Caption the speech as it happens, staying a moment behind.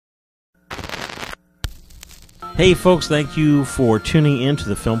Hey, folks, thank you for tuning in to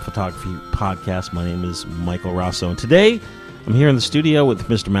the Film Photography Podcast. My name is Michael Rosso, and today I'm here in the studio with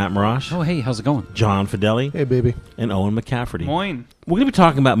Mr. Matt Marash. Oh, hey, how's it going? John Fideli. Hey, baby. And Owen McCafferty. Moin. We're going to be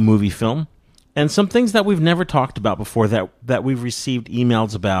talking about movie film and some things that we've never talked about before that we've received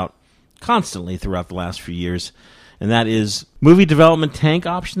emails about constantly throughout the last few years, and that is movie development tank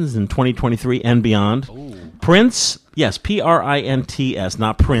options in 2023 and beyond. Ooh. Prince, yes, Prints,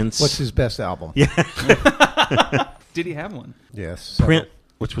 not Prince. What's his best album? Yeah. Did he have one? Yes. Print,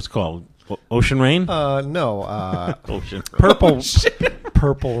 which was called Ocean Rain? No. Ocean.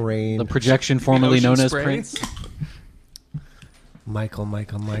 Purple Rain. The projection formerly Ocean known as spray? Prince. Michael.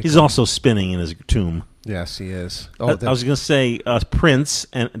 He's also spinning in his tomb. Yes, he is. I was going to say Prince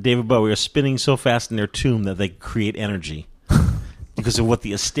and David Bowie are spinning so fast in their tomb that they create energy because of what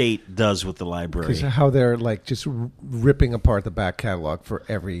the estate does with the library. Because how they're like just ripping apart the back catalog for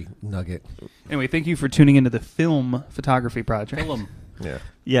every nugget. Anyway, thank you for tuning into the Film Photography Project. Film. Yeah.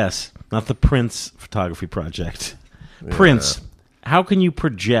 Yes, not the Prince Photography Project. Prince, how can you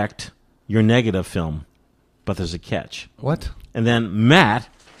project your negative film? But there's a catch. What? And then Matt's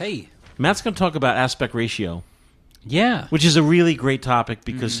Hey. going to talk about aspect ratio, Yeah. which is a really great topic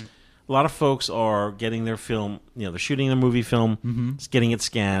because a lot of folks are getting their film, they're shooting their movie film, getting it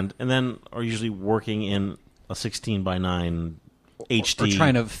scanned, and then are usually working in a 16 by 9 HD. Or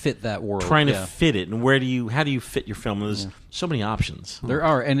trying to fit that world. Trying to fit it. And how do you fit your film? And there's so many options. There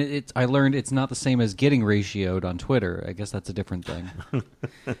are, and I learned it's not the same as getting ratioed on Twitter. I guess that's a different thing.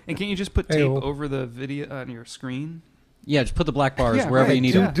 And can't you just put tape Hey-o. over the video on your screen? Yeah, just put the black bars Yeah, wherever right. you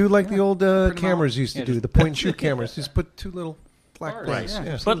need do, them. do like the old them cameras out. used to Yeah, do, just- the point-and-shoot cameras. Just put two little black Bars, bars. yeah.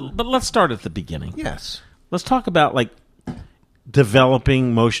 Yeah. But let's start at the beginning. Yes. Let's talk about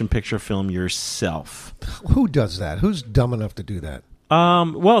developing motion picture film yourself. Who does that? Who's dumb enough to do that?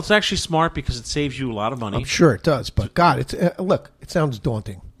 Well, it's actually smart because it saves you a lot of money. I'm sure it does, but God, it's look, it sounds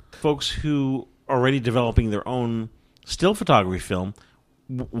daunting. Folks who are already developing their own still photography film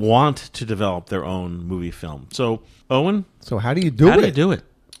want to develop their own movie film. So, Owen, So how do you do how it? do you do it?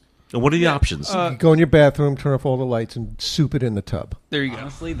 And what are the options? You go in your bathroom, turn off all the lights, and soup it in the tub. There you go.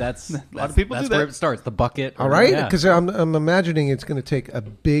 Honestly, that's a lot of people that's do where that. it starts. The bucket. All right, because I'm imagining it's going to take a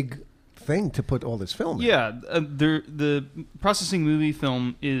big thing to put all this film in. Yeah, the processing movie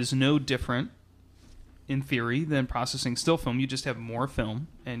film is no different, in theory, than processing still film. You just have more film,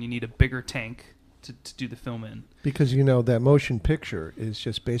 and you need a bigger tank to do the film in. Because that motion picture is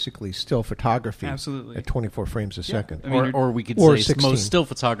just basically still photography. Absolutely. At 24 frames a second. I mean, or we could or say 16. most still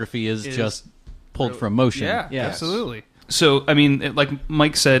photography is just pulled from motion. Yeah, Yes. absolutely. So, I mean, like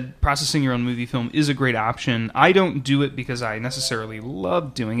Mike said, processing your own movie film is a great option. I don't do it because I necessarily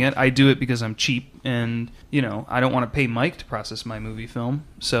love doing it. I do it because I'm cheap and, I don't want to pay Mike to process my movie film,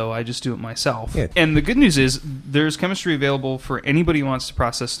 so I just do it myself. Yeah. And the good news is there's chemistry available for anybody who wants to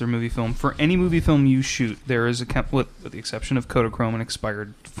process their movie film. For any movie film you shoot, there is with the exception of Kodachrome and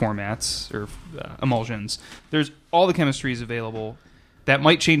expired formats or emulsions, there's all the chemistry is available. That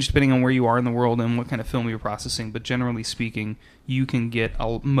might change depending on where you are in the world and what kind of film you're processing, but generally speaking, you can get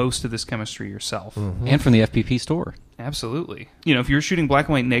most of this chemistry yourself. And from the FPP store. Absolutely. If you're shooting black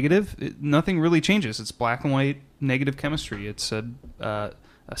and white negative, nothing really changes. It's black and white negative chemistry. It's a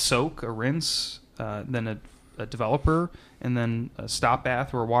soak, a rinse, then a developer, and then a stop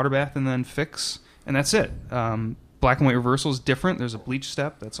bath or a water bath, and then fix, and that's it. Black and white reversal is different. There's a bleach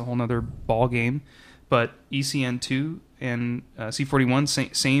step. That's a whole other ball game. But ECN2 and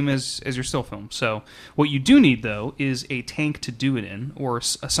C41 same as your still film. So what you do need though is a tank to do it in, or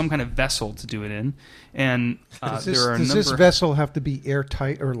some kind of vessel to do it in. And Does there are this vessel have to be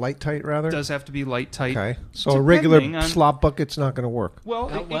airtight or light tight rather? It does have to be light tight. Okay. So a regular Depending on- slop bucket's not going to work.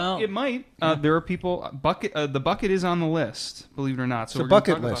 Well, well, it might. There are people. The bucket is on the list, believe it or not. So It's a we're gonna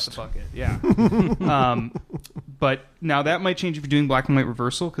bucket talk list. about the bucket. Yeah. But now that might change if you're doing black and white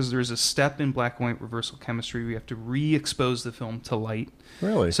reversal, because there's a step in black and white reversal chemistry where you have to re-expose the film to light.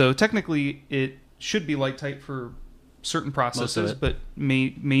 Really? So technically, it should be light tight for certain processes, it. but may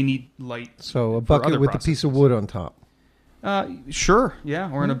need light. So a for bucket other with a piece of processes. wood on top. Sure,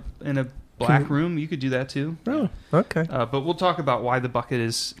 yeah, or in a black room, you could do that too. Oh, okay. But we'll talk about why the bucket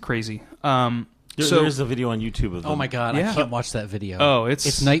is crazy. There is a video on YouTube of them. Oh my God, Yeah. I can't watch that video. Oh,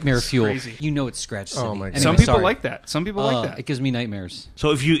 it's nightmare fuel. crazy. You know it's Scratch City. Oh my God. Anyway, Some people sorry. like that. Some people like that. It gives me nightmares.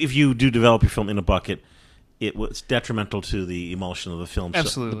 So if you do develop your film in a bucket, it was detrimental to the emulsion of the film. So-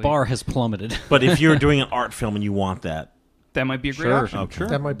 Absolutely. The bar has plummeted. but if you're doing an art film and you want that, That might be a great Sure. option. Okay. Sure.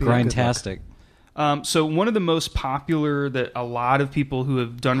 That might be a good look. Grindtastic. So one of the most popular that a lot of people who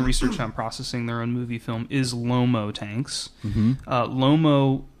have done research on processing their own movie film is Lomo tanks. Mm-hmm.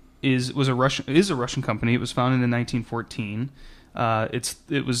 Lomo is a Russian company. It was founded in 1914.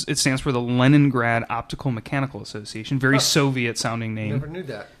 It stands for the Leningrad Optical Mechanical Association. Very Soviet sounding name. Never knew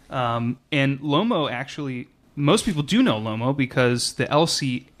that. And Lomo actually, most people do know Lomo because the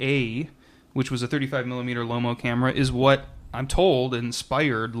LCA, which was a 35 millimeter Lomo camera, is what I'm told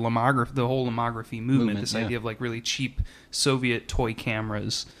inspired the whole lomography movement. This idea of like really cheap Soviet toy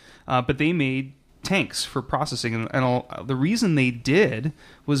cameras. But they made tanks for processing, and the reason they did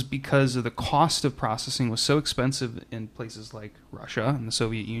was because of the cost of processing was so expensive in places like Russia and the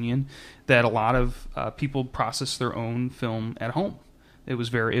Soviet Union that a lot of people processed their own film at home. It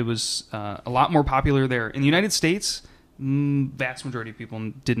was a lot more popular there. In the United States, vast majority of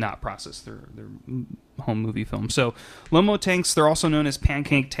people did not process their home movie film. So Lomo tanks, they're also known as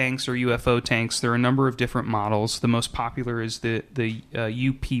pancake tanks or UFO tanks. There are a number of different models. The most popular is the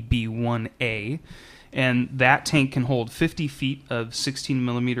UPB-1A, and that tank can hold 50 feet of 16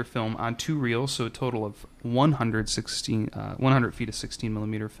 millimeter film on 2 reels, so a total of 100 feet of 16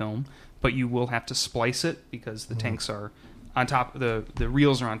 millimeter film. But you will have to splice it because the tanks are on top. The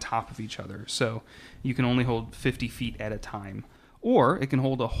reels are on top of each other, so you can only hold 50 feet at a time. Or it can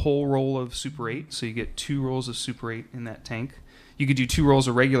hold a whole roll of Super 8, so you get 2 rolls of Super 8 in that tank. You could do 2 rolls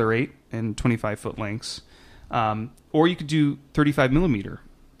of regular 8 and 25-foot lengths, or you could do 35 millimeter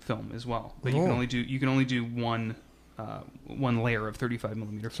film as well. But you can only do one layer of 35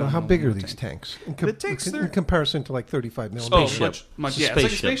 millimeter film. So how big are these tanks? In comparison to like 35 millimeter? Oh, much. Yeah, it's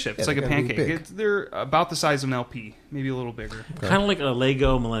like a spaceship. It's like a pancake. They're about the size of an LP, maybe a little bigger. Okay. Kind of like a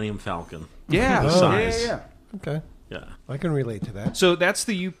Lego Millennium Falcon. Yeah. Size. Okay. Yeah, I can relate to that. So that's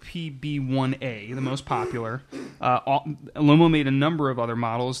the UPB-1A, the most popular. Lomo made a number of other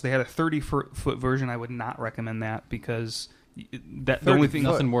models. They had a 30-foot version. I would not recommend that because the only thing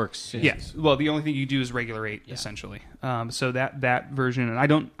nothing works. Yes. Well, the only thing you do is regular 8 essentially. So that version, and I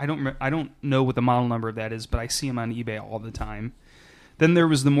don't know what the model number of that is, but I see them on eBay all the time. Then there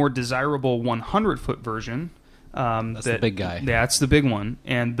was the more desirable 100-foot version. That's the big guy. That's the big one,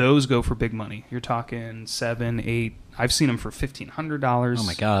 and those go for big money. You're talking 7, 8. I've seen them for $1,500. Oh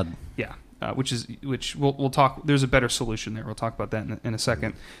my god! Yeah, which we'll talk. There's a better solution there. We'll talk about that in a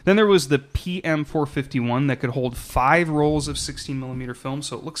second. Then there was the PM451 that could hold 5 rolls of 16 millimeter film,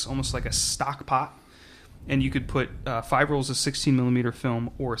 so it looks almost like a stock pot, and you could put 5 rolls of 16 millimeter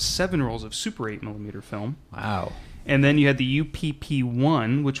film or 7 rolls of Super 8 millimeter film. Wow. And then you had the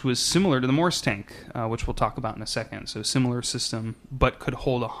UPP-1, which was similar to the Morse tank, which we'll talk about in a second. So similar system, but could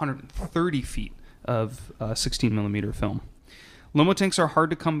hold 130 feet of 16 millimeter film. Lomo tanks are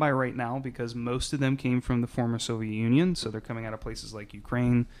hard to come by right now because most of them came from the former Soviet Union. So they're coming out of places like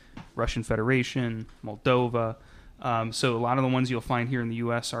Ukraine, Russian Federation, Moldova. So a lot of the ones you'll find here in the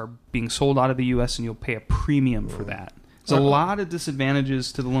U.S. are being sold out of the U.S. and you'll pay a premium for that. There's a lot of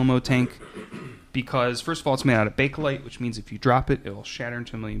disadvantages to the Lomo tank because, first of all, it's made out of Bakelite, which means if you drop it, it will shatter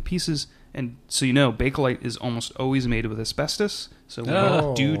into a million pieces. And so Bakelite is almost always made with asbestos. So when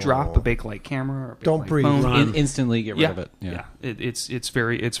you do drop a Bakelite camera or a Bakelite Don't breathe. phone, Instantly get rid of it. Yeah. It's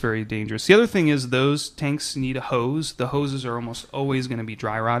very dangerous. The other thing is those tanks need a hose. The hoses are almost always going to be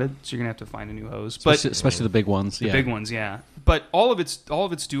dry rotted, so you're going to have to find a new hose. Especially the big ones. The big ones, yeah. But all of it's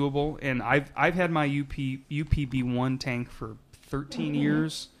doable. And I've had my UPB-1 tank for 13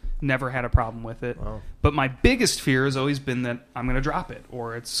 years. Never had a problem with it. Wow. But my biggest fear has always been that I'm going to drop it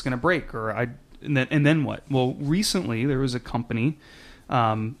or it's going to break and then what? Well, recently there was a company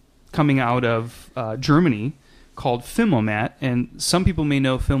coming out of Germany called Filmomat, and some people may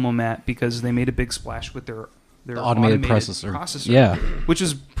know Filmomat because they made a big splash with their automated processor. Yeah, which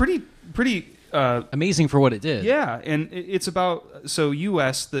is pretty amazing for what it did. Yeah, and it's about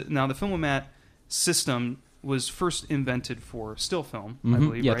U.S. The Filmomat system was first invented for still film, I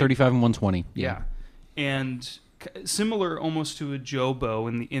believe. Yeah, right? 35 and 120. Yeah, and similar almost to a Jobo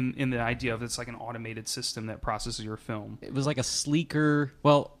in the idea of it's like an automated system that processes your film. It was like a sleeker.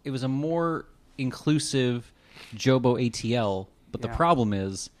 Well, it was a more inclusive Jobo ATL, but the problem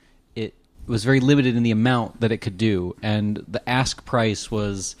is it was very limited in the amount that it could do, and the ask price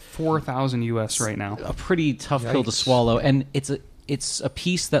was $4,000 US right now. A pretty tough pill to swallow, and it's a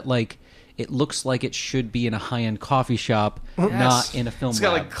piece that like. It looks like it should be in a high-end coffee shop, not in a film lab. It's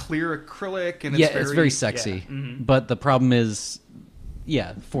got like clear acrylic, and it's very sexy. Yeah. Mm-hmm. But the problem is,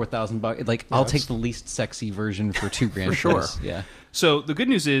 $4,000. Like I'll take the least sexy version for $2,000 for sure. Yeah. So the good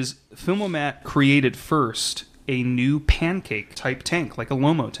news is, Filmomat created first a new pancake type tank, like a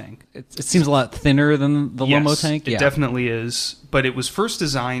Lomo tank. It seems a lot thinner than the Lomo tank. It definitely is. But it was first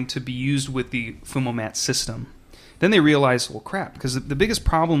designed to be used with the Filmomat system. Then they realized, well, crap, because the biggest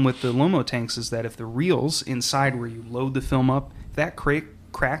problem with the Lomo tanks is that if the reels inside where you load the film up, if that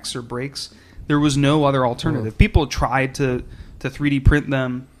cracks or breaks, there was no other alternative. People tried to 3D print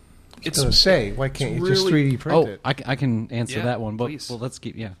them. It's going to say, why can't you just really- 3D print it? I can answer Yeah, that one, but please. well, let's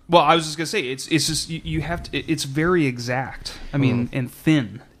keep Well, I was just gonna say it's just you have to. It's very exact. I mean, and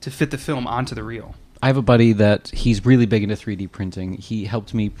thin to fit the film onto the reel. I have a buddy that he's really big into 3D printing. He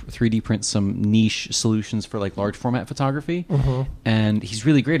helped me 3D print some niche solutions for like large format photography, and he's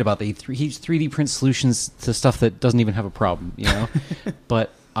really great about that. He's 3D prints solutions to stuff that doesn't even have a problem, you know.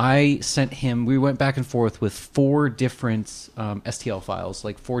 But I sent him. We went back and forth with 4 different STL files,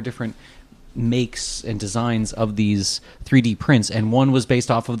 like 4 different makes and designs of these 3D prints, and one was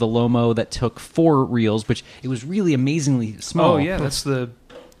based off of the Lomo that took 4 reels, which it was really amazingly small. Oh yeah, that's the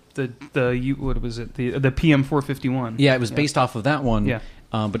what was it? The PM451. Yeah, it was based off of that one. Yeah.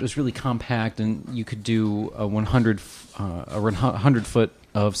 But it was really compact, and you could do a 100 foot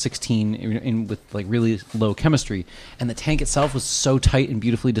of 16 in with like really low chemistry, and the tank itself was so tight and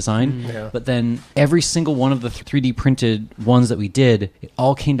beautifully designed. Yeah. But then every single one of the 3D printed ones that we did, it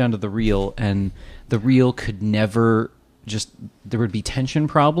all came down to the reel, and the reel could never there would be tension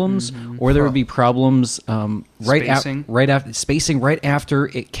problems, or there would be problems right after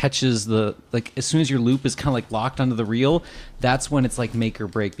it catches the, like, as soon as your loop is kind of like locked onto the reel, that's when it's like make or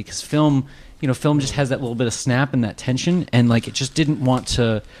break, because film just has that little bit of snap and that tension, and like it just didn't want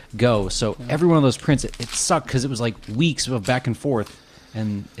to go. So every one of those prints, it sucked because it was like weeks of back and forth,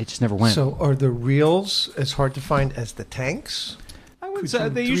 and it just never went. So are the reels as hard to find as the tanks? So you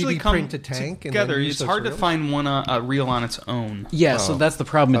they usually 3D come print a tank and together. then use It's those hard to reels? find one a reel on its own. Yeah, so that's the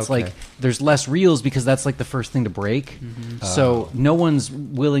problem. It's Okay. like there's less reels because that's like the first thing to break. So no one's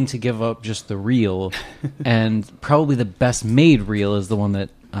willing to give up just the reel, and probably the best made reel is the one that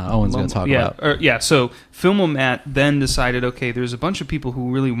Owen's going to talk about. So Filmomat then decided, okay, there's a bunch of people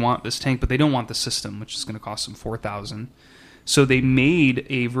who really want this tank, but they don't want the system, which is going to cost them $4,000. So they made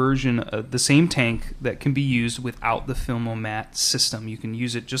a version of the same tank that can be used without the Filmomat system. You can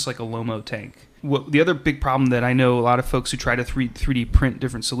use it just like a Lomo tank. The other big problem that I know a lot of folks who try to 3D print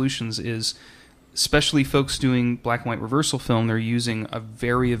different solutions is, especially folks doing black and white reversal film, they're using a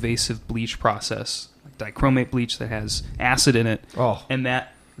very evasive bleach process, like dichromate bleach that has acid in it, and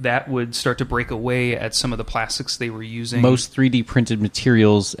that would start to break away at some of the plastics they were using. Most 3D printed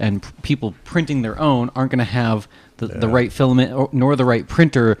materials and people printing their own aren't going to have the right filament nor the right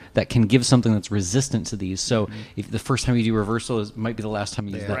printer that can give something that's resistant to these. So if the first time you do reversal might be the last time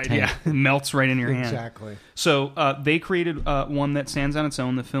you use that tank. Yeah, it melts right in your hand. Exactly. So they created one that stands on its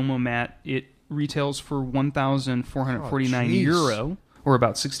own, the Filmomat. It retails for €1,449, or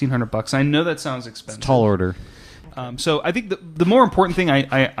about $1,600. I know that sounds expensive. It's a tall order. So I think the more important thing,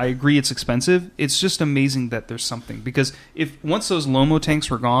 I agree it's expensive. It's just amazing that there's something, because if once those Lomo tanks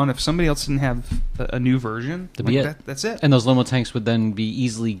were gone, if somebody else didn't have a new version, that's it. And those Lomo tanks would then be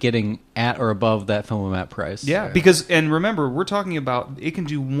easily getting at or above that Filmomat price. Yeah, because, and remember, we're talking about, it can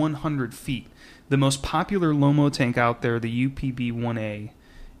do 100 feet. The most popular Lomo tank out there, the UPB-1A,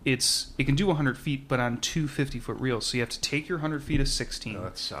 it can do 100 feet, but on 2 50-foot reels. So you have to take your 100 feet of 16. Oh,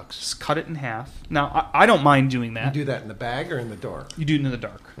 that sucks. Just cut it in half. Now, I don't mind doing that. You do that in the bag or in the door? You do it in the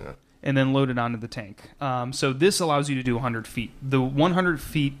dark. Yeah. And then load it onto the tank. So this allows you to do 100 feet. The 100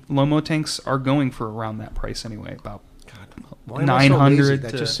 feet Lomo tanks are going for around that price anyway, about Why am I so 900 lazy?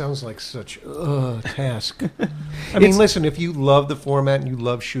 That just sounds like such a task. I mean, listen, if you love the format and you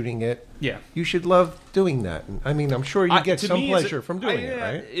love shooting it, you should love doing that. And, I mean, I'm sure you get some pleasure from doing it,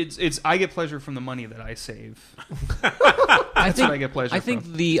 right? I get pleasure from the money that I save. I think what I get pleasure I think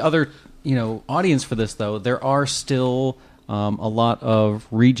from. the other audience for this, though, there are still a lot of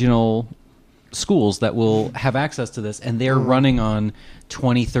regional schools that will have access to this, and they're running on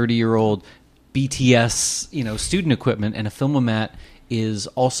 20, 30-year-old BTS, student equipment, and a Filmomat is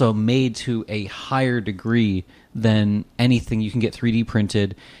also made to a higher degree than anything you can get 3D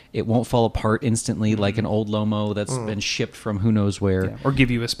printed. It won't fall apart instantly like an old Lomo that's been shipped from who knows where. Yeah. Or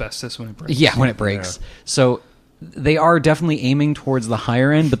give you asbestos when it breaks. Yeah, when it breaks. Yeah. So they are definitely aiming towards the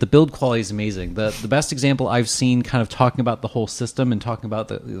higher end, but the build quality is amazing. The best example I've seen kind of talking about the whole system and talking about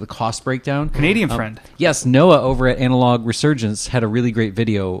the cost breakdown. Canadian friend. Yes, Noah over at Analog Resurgence had a really great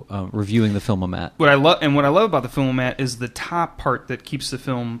video reviewing the Filmomat. What I love about the Filmomat is the top part that keeps the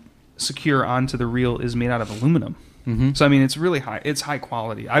film secure onto the reel is made out of aluminum. Mm-hmm. So I mean, it's really high. It's high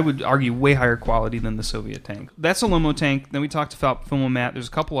quality. I would argue way higher quality than the Soviet tank. That's a Lomo tank. Then we talked about Filmomat. There's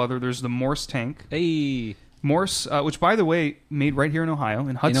a couple other. There's the Morse tank. Hey. Morse, which by the way, made right here in Ohio,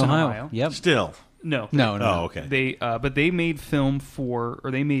 in Hudson, Ohio. Yep. Still. No. Oh, okay. But they made film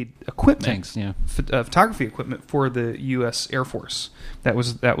they made equipment, tanks, yeah, photography equipment for the U.S. Air Force. That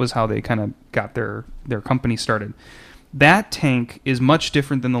was how they kind of got their company started. That tank is much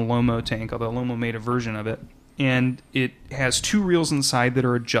different than the Lomo tank, although Lomo made a version of it. And it has 2 reels inside that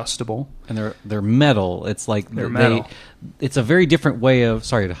are adjustable, and they're metal. It's like they're metal. It's a very different way of.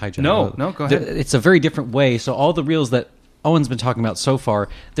 Sorry to hijack. No, go ahead. It's a very different way. So all the reels that Owen's been talking about so far,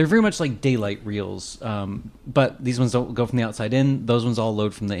 they're very much like daylight reels, but these ones don't go from the outside in. Those ones all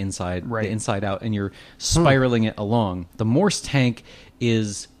load from the inside, right. The inside out, and you're spiraling it along. The Morse tank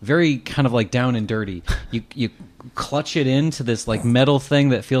is very kind of like down and dirty. You clutch it into this like metal thing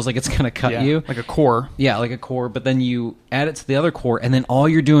that feels like it's going to cut you. Like a core. Yeah, like a core, but then you add it to the other core, and then all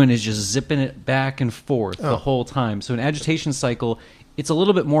you're doing is just zipping it back and forth the whole time. So an agitation cycle, it's a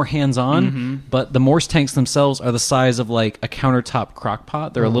little bit more hands-on, but the Morse tanks themselves are the size of like a countertop crock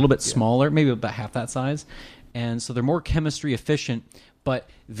pot. They're a little bit smaller, maybe about half that size. And so they're more chemistry efficient, but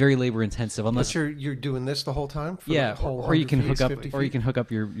very labor intensive. Unless you're doing this the whole time. Or you can hook up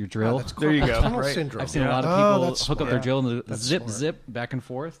your drill. That's there you go. Tunnel syndrome. I've seen a lot of people hook up their drill and zip back and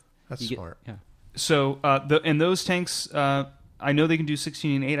forth. That's smart. Yeah. So and those tanks, I know they can do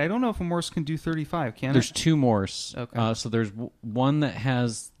 16 and 8. I don't know if a Morse can do 35. Can There's it? 2 Morse. Okay. So there's one that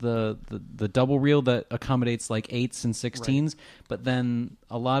has the double reel that accommodates like 8s and 16s, but then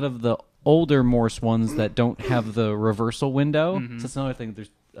a lot of the older Morse ones that don't have the reversal window. So that's another thing. There's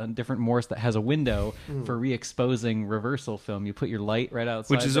a different Morse that has a window for re-exposing reversal film. You put your light right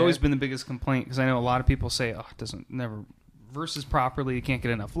outside, which has always been the biggest complaint, because I know a lot of people say, "Oh, it never reverses properly. You can't get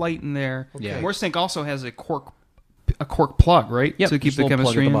enough light in there." Okay. Yeah. Morse tank also has a cork plug, right? Yep, to keep just a the little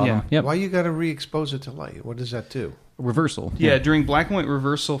plug chemistry at the in. bottom. Yeah. Yep. Why you got to re-expose it to light? What does that do? Reversal. Yeah, during black and white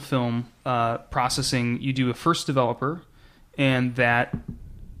reversal film processing, you do a first developer, and that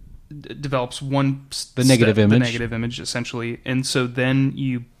develops the negative image essentially, and so then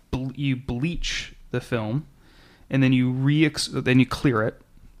you bleach the film, and then you clear it,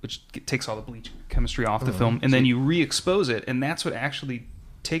 which takes all the bleach chemistry off the film, and then you re-expose it, and that's what actually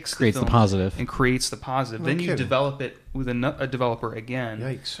creates the positive and creates the positive. Then you develop it with a developer again.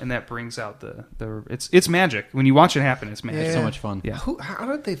 Yikes. And that brings out the it's magic. When you watch it happen, it's magic. It's so much fun. Yeah. How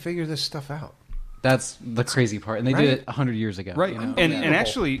did they figure this stuff out? That's the crazy part, and they did it 100 years ago. Right, you know? and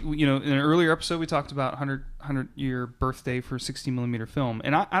actually, in an earlier episode, we talked about 100-year birthday for 60mm film,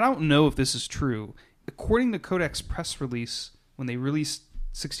 and I don't know if this is true. According to Kodak's press release, when they released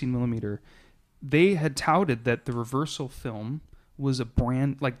 16mm, they had touted that the reversal film was a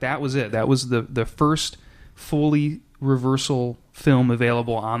brand, like that was it. That was the first fully reversal film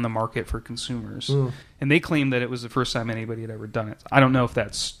available on the market for consumers. And they claimed that it was the first time anybody had ever done it. I don't know if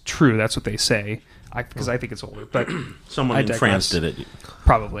that's true. That's what they say, because I think it's older. But someone in France did it.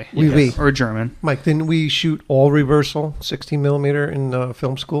 Probably. Oui. Or a German. Mike, didn't we shoot all reversal 16mm in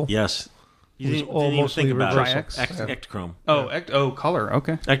film school? Yes. It was didn't all even mostly think about reversal. Ektachrome. Oh, color.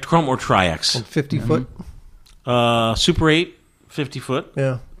 Okay. Ektachrome or Tri-X. And 50 foot? Super 8, 50 foot.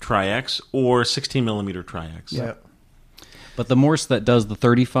 Yeah. Tri-X or 16mm Tri-X. Yeah. But the Morse that does the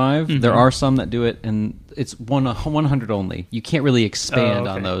 35, there are some that do it, and it's 100 only. You can't really expand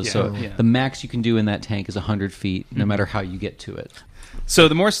on those. Yeah. So the max you can do in that tank is 100 feet, no matter how you get to it. So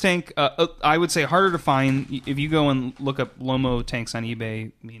the Morse tank, I would say harder to find. If you go and look up Lomo tanks on eBay,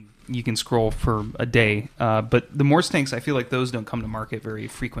 I mean, you can scroll for a day. But the Morse tanks, I feel like those don't come to market very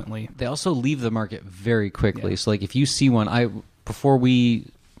frequently. They also leave the market very quickly. Yeah. So like if you see one, before we...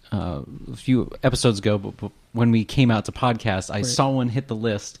 a few episodes ago, but when we came out to podcast, I saw one hit the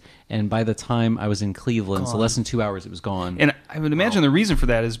list, and by the time I was in Cleveland, so less than 2 hours, it was gone. And I would imagine the reason for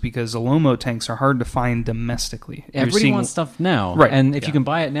that is because the Lomo tanks are hard to find domestically. Everybody wants stuff now, right? And if you can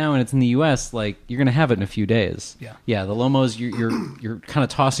buy it now and it's in the U.S., like you're going to have it in a few days. Yeah. The Lomos, you're kind of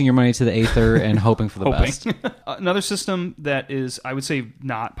tossing your money to the aether and hoping for the best. Another system that is, I would say,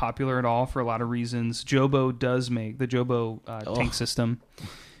 not popular at all for a lot of reasons. Jobo does make the Jobo tank system.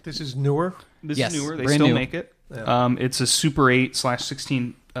 This is newer? This is newer. They brand still new. make it. Yeah. It's a Super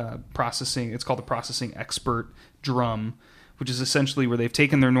 8/16 processing. It's called the Processing Expert drum, which is essentially where they've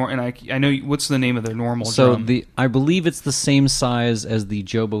taken their and I know what's the name of their normal drum. So I believe it's the same size as the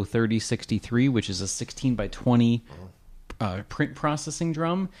Jobo 3063, which is a 16 by 20 print processing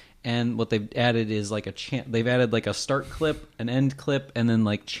drum. And what they've added is like they've added like a start clip, an end clip, and then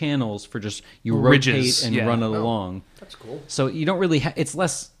like channels for just you rotate and run it along. That's cool. So you don't really it's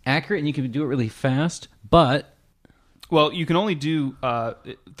less accurate and you can do it really fast, but you can only do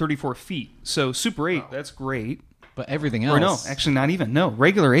 34 feet. So Super 8, that's great. But everything else, or no, actually not even. No,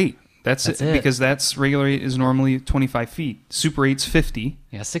 regular 8. That's it, because that's regular 8 is normally 25 feet. Super 8's 50.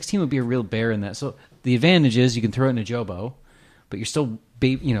 Yeah, 16 would be a real bear in that. So the advantage is you can throw it in a Jobo, but you're still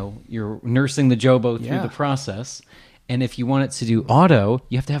you're nursing the Jobo through the process. And if you want it to do auto,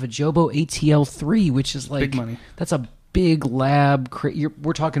 you have to have a Jobo ATL3, which is like big money. That's a big lab.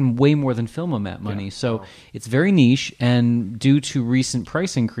 We're talking way more than Filmomat money. So it's very niche, and due to recent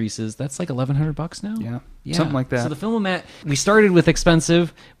price increases, that's like $1,100 now. Yeah, something like that. So the Filmomat, we started with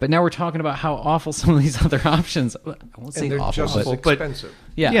expensive, but now we're talking about how awful some of these other options. I won't say they're awful, just as expensive.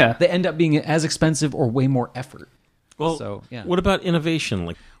 Yeah, they end up being as expensive or way more effort. Well, so, what about innovation?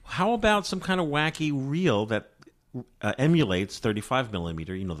 Like, how about some kind of wacky reel that emulates 35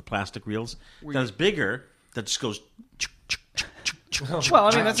 millimeter? You know, the plastic reels that is bigger, that just goes. Well,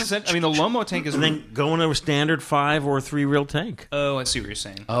 I mean, that's essentially. I mean, the Lomo tank is. And then go into a standard 5 or 3 reel tank. Oh, I see what you're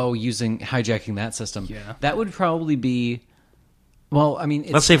saying. Oh, hijacking that system. Yeah, that would probably be. Well, I mean,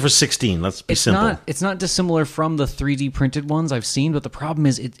 let's say for 16. Let's be simple. It's not dissimilar from the 3D printed ones I've seen, but the problem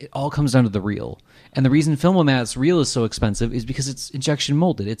is it all comes down to the reel. And the reason Filmomat's reel is so expensive is because it's injection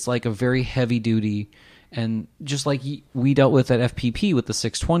molded. It's like a very heavy duty, and just like we dealt with at FPP with the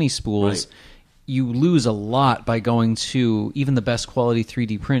 620 spools, you lose a lot by going to even the best quality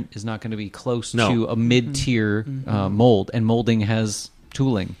 3D print is not going to be close to a mid-tier mold, and molding has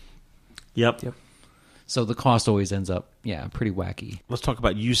tooling. Yep. So the cost always ends up, pretty wacky. Let's talk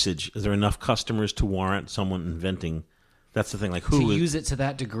about usage. Is there enough customers to warrant someone inventing? That's the thing. Like, use it to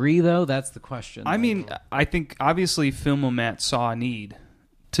that degree, though? That's the question. I mean, I think obviously Filmomat saw a need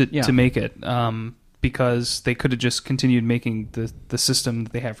to make it because they could have just continued making the system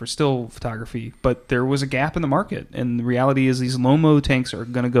that they have for still photography, but there was a gap in the market, and the reality is these Lomo tanks are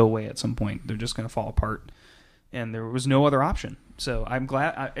going to go away at some point. They're just going to fall apart, and there was no other option. So I'm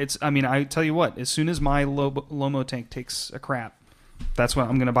glad. I tell you what, as soon as my Lomo tank takes a crap, that's when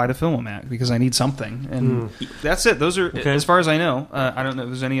I'm going to buy the Filmomat because I need something, and that's it. Those are, as far as I know. I don't know if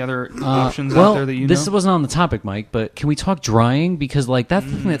there's any other options out there that you know. This wasn't on the topic, Mike, but can we talk drying? Because that's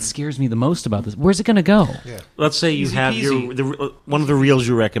the thing that scares me the most about this. Where's it going to go? Yeah. Let's say you have one of the reels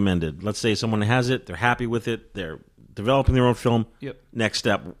you recommended. Let's say someone has it, they're happy with it, they're developing their own film. Yep. Next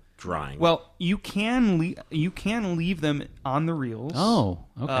step, drying. Well, you can leave them on the reels. Oh,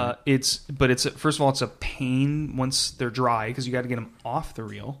 okay. It's first of all, it's a pain once they're dry because you got to get them off the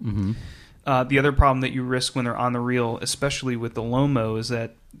reel. Mm-hmm. The other problem that you risk when they're on the reel, especially with the Lomo, is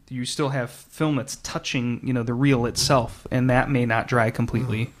that you still have film that's touching the reel itself, and that may not dry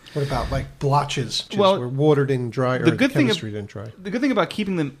completely. What about like blotches? Where water didn't dry or the chemistry didn't dry. The good thing about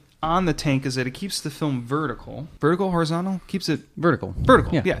keeping them on the tank is that it keeps the film vertical, horizontal, keeps it vertical.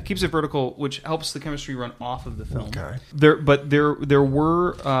 Yeah, keeps it vertical, which helps the chemistry run off of the film. Okay. There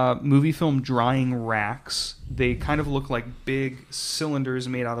were movie film drying racks. They kind of look like big cylinders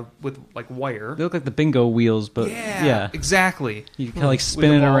made out of with like wire. They look like the bingo wheels, but exactly. You kind of like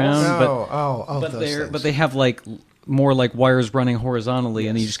spin it around, but they have like more like wires running horizontally,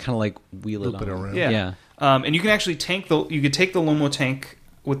 and you just kind of like wheel it around. Yeah. And you can actually take the Lomo tank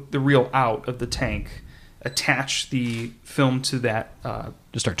with the reel out of the tank, attach the film to that.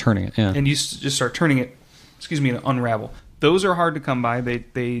 Just start turning it, and you just start turning it. And unravel. Those are hard to come by.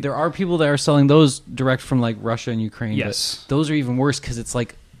 There are people that are selling those direct from like Russia and Ukraine. Yes, but those are even worse because it's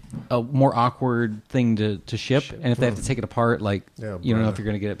like a more awkward thing to ship, and if they have to take it apart, like you don't know if you're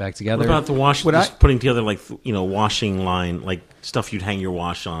going to get it back together. What about the wash? Putting together like washing line, like stuff you'd hang your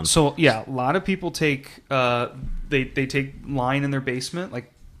wash on. So a lot of people take they take line in their basement,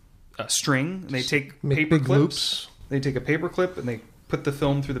 like a string. And they take paper clips. Loops. They take a paper clip and they put the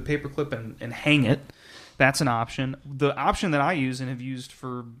film through the paper clip and hang it. That's an option. The option that I use and have used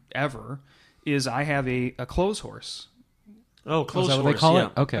forever is I have a clothes horse. Oh, clothes horse. Is that what they call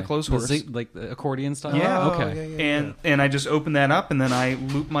it? Okay. A clothes horse. Like the accordion style? Yeah. Okay. And I just open that up, and then I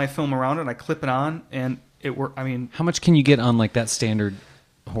loop my film around it, and I clip it on, and it works. I mean... How much can you get on like that standard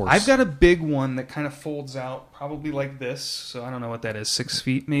horse? I've got a big one that kind of folds out, probably like this, so I don't know what that is, 6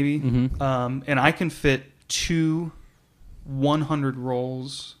 feet maybe. Mm-hmm. And I can fit 2 100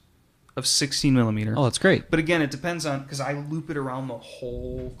 rolls of 16 millimeter. Oh, that's great. But again, it depends on, because I loop it around the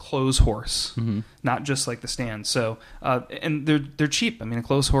whole clothes horse, not just like the stand. So, and they're cheap. I mean, a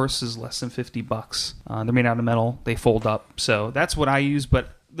clothes horse is less than $50. They're made out of metal. They fold up. So that's what I use.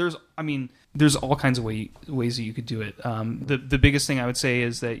 But there's all kinds of ways that you could do it. The biggest thing I would say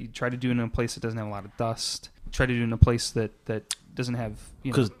is that you try to do it in a place that doesn't have a lot of dust. Try to do it in a place that doesn't have,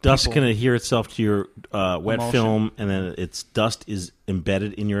 because dust can adhere itself to your wet emulsion. film, and then its dust is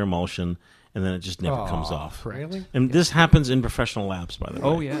embedded in your emulsion, and then it just never comes off. Really? And this happens in professional labs, by the way.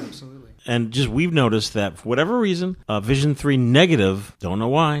 Oh yeah, absolutely. And just we've noticed that for whatever reason, Vision 3 negative, don't know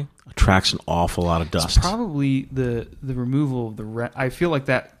why, attracts an awful lot of dust. It's probably the removal of the I feel like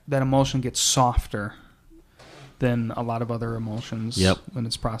that emulsion gets softer than a lot of other emulsions when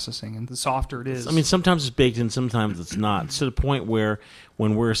it's processing, and the softer it is. I mean, sometimes it's baked in, sometimes it's not. It's to the point where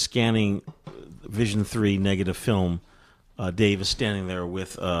when we're scanning Vision 3 negative film, Dave is standing there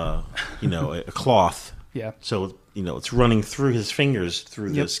with a cloth. Yeah. So it's running through his fingers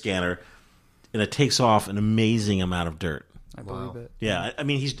through the scanner, and it takes off an amazing amount of dirt. I believe it. Yeah, I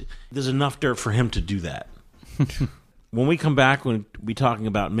mean there's enough dirt for him to do that. When we come back, we'll be talking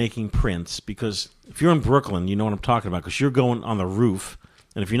about making prints, because if you're in Brooklyn, you know what I'm talking about, because you're going on the roof,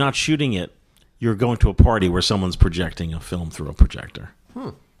 and if you're not shooting it, you're going to a party where someone's projecting a film through a projector.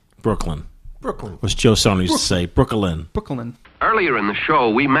 Brooklyn. As Joe Sono used to say, Brooklyn. Earlier in the show,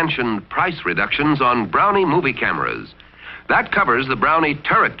 we mentioned price reductions on Brownie movie cameras. That covers the Brownie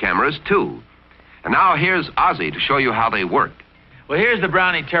turret cameras, too. And now here's Ozzy to show you how they work. Well, here's the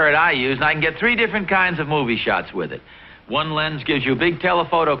Brownie turret I use, and I can get 3 different kinds of movie shots with it. One lens gives you big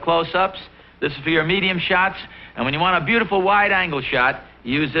telephoto close-ups. This is for your medium shots. And when you want a beautiful wide-angle shot,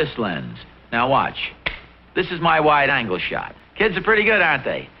 you use this lens. Now watch. This is my wide-angle shot. Kids are pretty good, aren't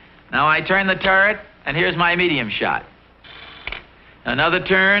they? Now I turn the turret, and here's my medium shot. Another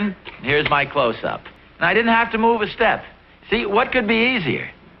turn, and here's my close-up. And I didn't have to move a step. See, what could be easier?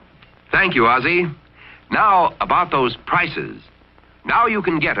 Thank you, Ozzy. Now, about those prices. Now you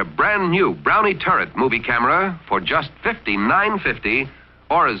can get a brand new Brownie turret movie camera for just $59.50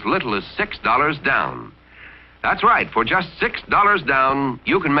 or as little as $6 down. That's right, for just $6 down,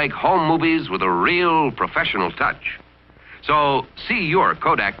 you can make home movies with a real professional touch. So, see your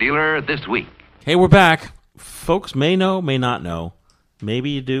Kodak dealer this week. Hey, we're back. Folks may know, may not know.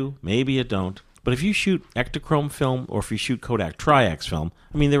 Maybe you do, maybe you don't. But if you shoot Ektachrome film or if you shoot Kodak Tri-X film,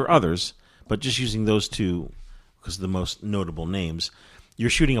 I mean, there are others, but just using those two because of the most notable names, you're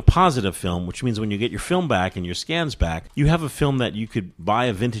shooting a positive film, which means when you get your film back and your scans back, you have a film that you could buy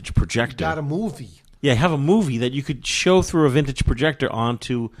a vintage projector. You got a movie. Yeah, have a movie that you could show through a vintage projector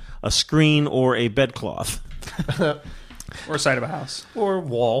onto a screen or a bedcloth. Or side of a house. Or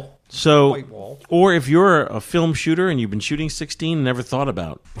wall. So, white wall. Or if you're a film shooter and you've been shooting 16 and never thought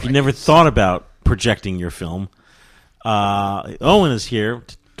about projecting your film, Owen is here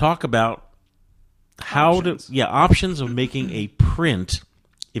to talk about options of making a print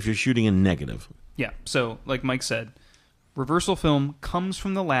if you're shooting a negative. Yeah, so like Mike said, reversal film comes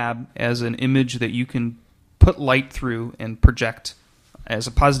from the lab as an image that you can put light through and project as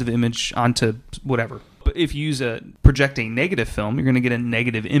a positive image onto whatever. But if you use a projecting negative film, you're going to get a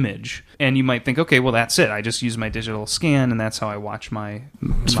negative image. And you might think, okay, well, that's it. I just use my digital scan, and that's how I watch my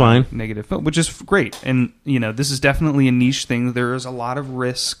fine. Negative film, which is great. And, this is definitely a niche thing. There is a lot of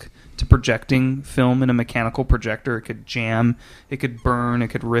risk to projecting film in a mechanical projector. It could jam, it could burn, it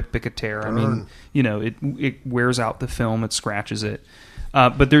could rip, it could tear. I mean, it wears out the film, it scratches it.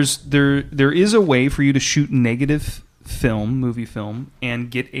 But there is a way for you to shoot negative film, movie film,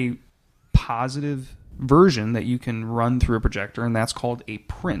 and get a positive version that you can run through a projector, and that's called a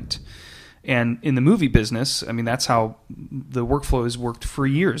print. And in the movie business, I mean, that's how the workflow has worked for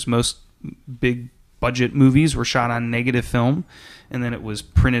years. Most big budget movies were shot on negative film, and then it was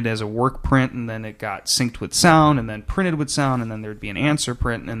printed as a work print, and then it got synced with sound, and then printed with sound, and then there'd be an answer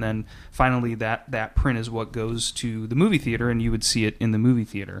print, and then finally that print is what goes to the movie theater, and you would see it in the movie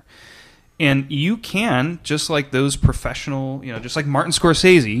theater. And you can, just like those professional, just like Martin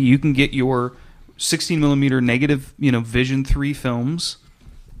Scorsese, you can get your 16 millimeter negative, Vision 3 films.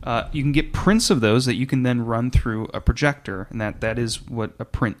 You can get prints of those that you can then run through a projector, and that is what a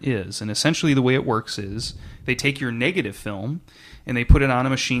print is. And essentially the way it works is they take your negative film and they put it on a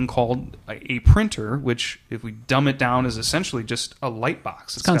machine called a printer, which, if we dumb it down, is essentially just a light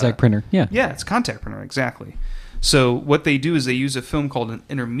box. It's contact printer, yeah. Yeah, it's a contact printer, exactly. So what they do is they use a film called an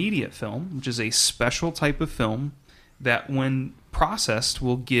intermediate film, which is a special type of film that, when processed,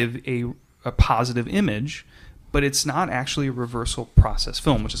 will give a positive image, but it's not actually a reversal process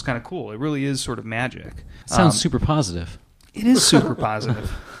film, which is kind of cool. It really is sort of magic. Sounds super positive. It is super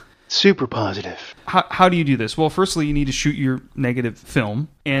positive. Super positive. How do you do this? Well, firstly, you need to shoot your negative film,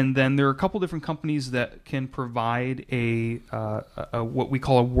 and then there are a couple different companies that can provide a what we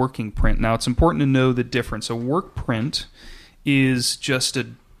call a working print. Now, it's important to know the difference. A work print is just a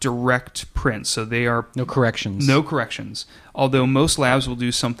direct print, so they are no corrections. No corrections. Although most labs will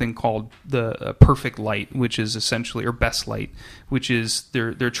do something called the perfect light, which is essentially, or best light, which is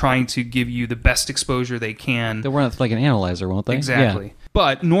they're trying to give you the best exposure they can. They'll run it like an analyzer, won't they? Exactly. Yeah.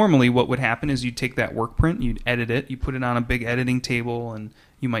 But normally what would happen is you'd take that work print, you'd edit it, you put it on a big editing table, and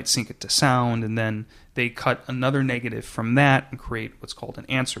you might sync it to sound, and then they cut another negative from that and create what's called an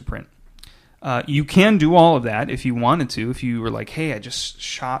answer print. You can do all of that if you wanted to. If you were like, hey, I just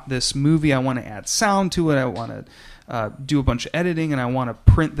shot this movie, I want to add sound to it, I want to do a bunch of editing, and I want a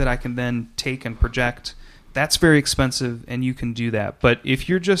print that I can then take and project that's very expensive, and you can do that. But if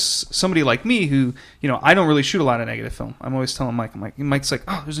you're just somebody like me who, I don't really shoot a lot of negative film. I'm always telling Mike's like,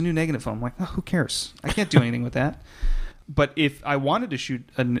 oh, there's a new negative film. I'm like, oh, who cares? I can't do anything with that. But if I wanted to shoot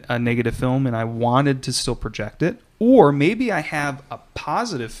a negative film and I wanted to still project it, or maybe I have a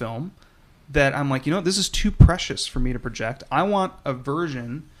positive film that I'm like, this is too precious for me to project. I want a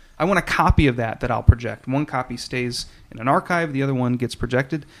copy of that I'll project. One copy stays in an archive, the other one gets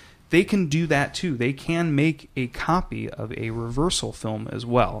projected. They can do that too. They can make a copy of a reversal film as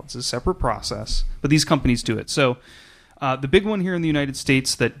well. It's a separate process, but these companies do it. So the big one here in the United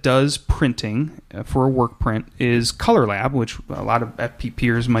States that does printing for a work print is Color Lab, which a lot of FP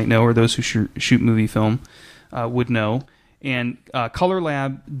peers might know, or those who shoot movie film would know. And Color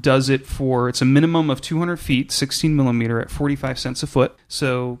Lab does it it's a minimum of 200 feet, 16 millimeter at 45 cents a foot.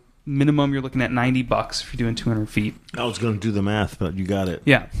 So minimum, you're looking at $90 if you're doing 200 feet. I was going to do the math, but you got it.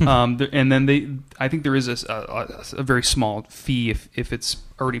 Yeah. And then I think there is a very small fee if it's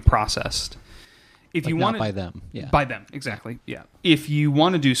already processed. If you want by them, yeah. By them, exactly, yeah. If you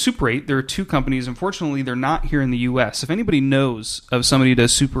want to do Super 8, there are two companies. Unfortunately, they're not here in the U.S. If anybody knows of somebody who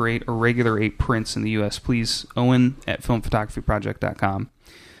does Super 8 or regular 8 prints in the U.S., please, Owen at filmphotographyproject.com.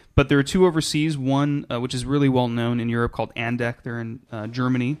 But there are two overseas, one which is really well known in Europe called Andec. They're in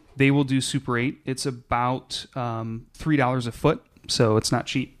Germany. They will do Super 8. It's about $3 a foot, so it's not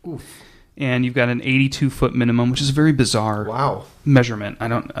cheap. Oof. And you've got an 82-foot minimum, which is a very bizarre measurement. I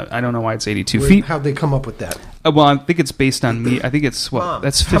don't know why it's 82 feet. How'd they come up with that? Well, I think it's based on me. I think it's Mom,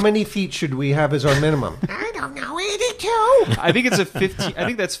 that's 50. How many feet should we have as our minimum? I don't know, 82. I think it's a 15. I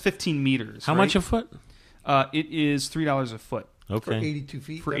think that's 15 meters. How much a foot? It is $3 a foot. Okay. For 82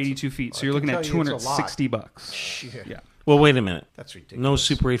 feet? For 82 feet. So you're looking at $260. Shit. Yeah. Well, wait a minute. That's ridiculous. No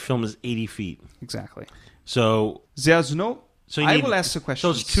Super 8 film is 80 feet. Exactly. So there's no. So I will ask the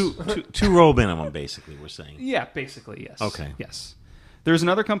question. So it's two row minimum, basically, we're saying. Yeah, basically, yes. Okay. Yes. There's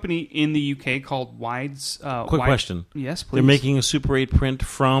another company in the UK called Wides. Quick question. Yes, please. They're making a Super 8 print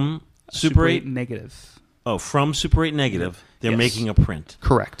from Super 8 negative. Oh, from Super 8 negative, they're making a print.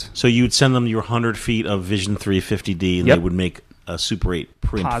 Correct. So you would send them your 100 feet of Vision 350D, and they would make a Super 8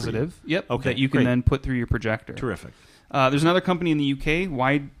 print. Positive. Yep. Okay. That you can then put through your projector. Terrific. There's another company in the UK,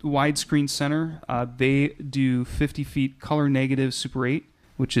 Widescreen Center. They do 50 feet color negative Super 8,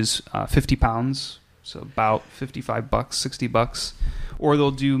 which is 50 pounds, so about $55, $60. Or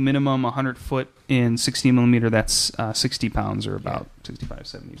they'll do minimum 100 foot in 16 millimeter. That's 60 pounds, or about 65,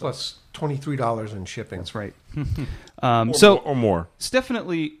 70 Plus $23 in shipping. That's right. or more. It's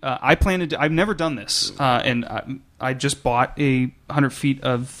definitely. I plan to. I've never done this, and I just bought a 100 feet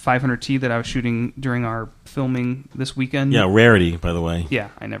of 500T that I was shooting during our filming this weekend. Yeah, rarity, by the way. Yeah,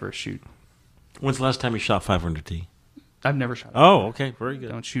 I never shoot. When's the last time you shot 500T? I've never shot. Oh, okay, very good.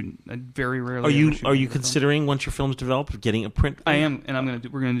 Don't shoot. I very rarely. Are you considering once your film's developed getting a print? I am, and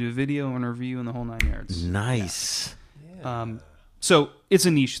we're gonna do a video and a review and the whole 9 yards. Nice. Yeah. So it's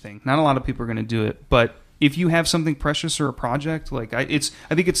a niche thing. Not a lot of people are gonna do it, but if you have something precious or a project, I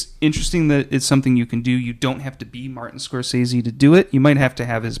think it's interesting that it's something you can do. You don't have to be Martin Scorsese to do it. You might have to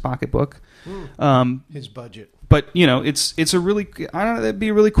have his pocketbook, his budget. But it's a really, I don't know, that'd be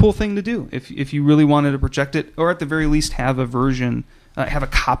a really cool thing to do if you really wanted to project it, or at the very least have a version, have a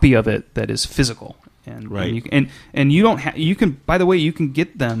copy of it that is physical. And right. And you don't you can, by the way, you can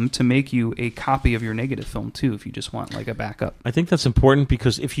get them to make you a copy of your negative film too if you just want like a backup. I think that's important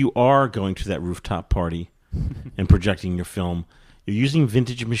because if you are going to that rooftop party and projecting your film, you're using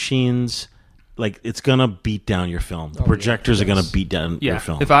vintage machines. Like, it's gonna beat down your film. The projectors are gonna beat down your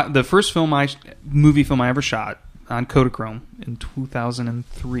film. The first movie film I ever shot on Kodachrome in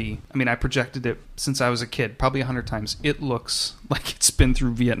 2003. I mean, I projected it since I was a kid, probably 100 times. It looks like it's been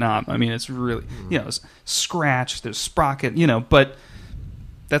through Vietnam. I mean, it's really, it's scratched, there's sprocket, but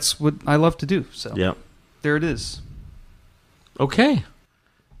that's what I love to do. So there it is. Okay.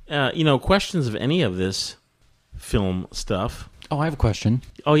 Questions of any of this film stuff? Oh, I have a question.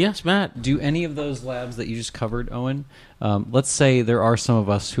 Oh, yes, Matt. Do any of those labs that you just covered, Owen, let's say there are some of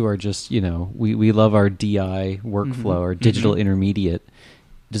us who are just, we love our DI workflow, our digital intermediate.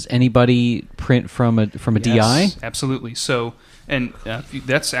 Does anybody print from a DI? Absolutely. So, and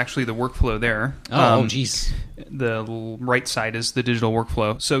that's actually the workflow there. Oh, geez. The right side is the digital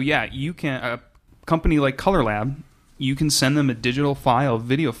workflow. So, yeah, you can, a company like Color Lab, you can send them a digital file,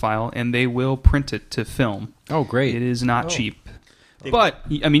 video file, and they will print it to film. Oh, great. It is not cheap. But,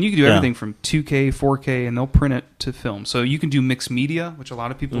 I mean, you can do everything from 2K, 4K, and they'll print it to film. So you can do mixed media, which a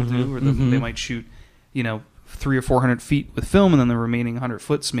lot of people do, or they might shoot, 300 or 400 feet with film, and then the remaining 100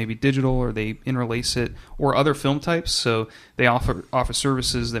 foot's maybe digital, or they interlace it, or other film types. So they offer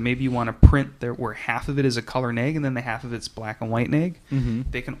services that maybe you want to print there where half of it is a color neg and then the half of it's black and white neg. Mm-hmm.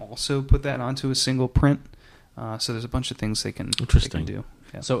 They can also put that onto a single print. So there's a bunch of things they can do.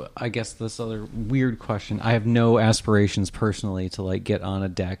 Yeah. So I guess this other weird question, I have no aspirations personally to like get on a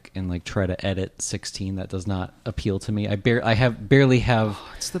deck and like try to edit 16. That does not appeal to me. I barely have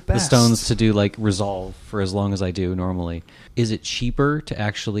the stones to do like Resolve for as long as I do normally. Is it cheaper to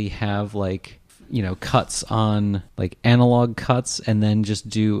actually have like, you know, cuts on like analog cuts and then just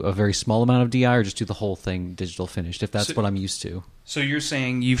do a very small amount of DI, or just do the whole thing digital finished if that's what I'm used to? So you're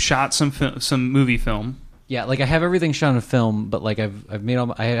saying you've shot some movie film. Yeah, like I have everything shot on film, but like I've made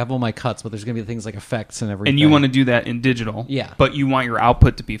I have all my cuts, but there's gonna be things like effects and everything. And you want to do that in digital, yeah. But you want your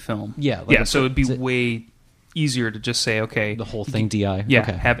output to be film, yeah. Like so it'd be way easier to just say, okay, the whole thing DI, yeah.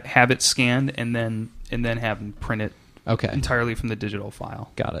 Okay. Have it scanned and then have them print it, entirely from the digital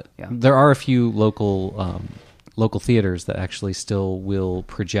file. Got it. Yeah, there are a few local theaters that actually still will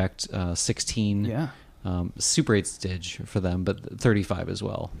project 16. Yeah, Super 8 Stage for them, but 35 as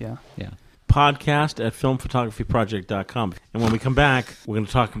well. Yeah. Podcast at filmphotographyproject.com. And when we come back, we're going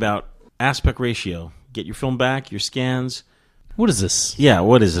to talk about aspect ratio. Get your film back, your scans. What is this? Yeah,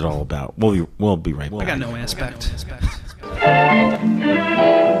 what is it all about? We'll be right back. I got no aspect.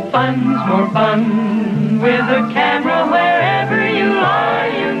 Fun's more fun with a camera wherever you are,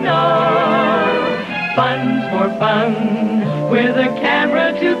 you know. Fun's more fun with a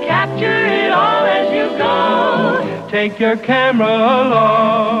camera to capture it all as you go. Take your camera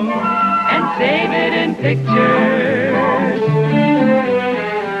along and save it in pictures.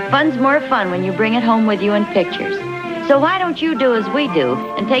 Fun's more fun when you bring it home with you in pictures. So why don't you do as we do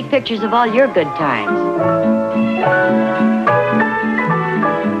and take pictures of all your good times?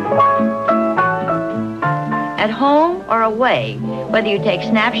 At home or away, whether you take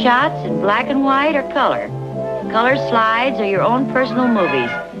snapshots in black and white or color slides, or your own personal movies,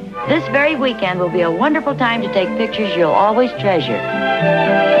 this very weekend will be a wonderful time to take pictures you'll always treasure.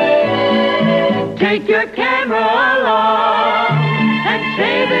 Take your camera along and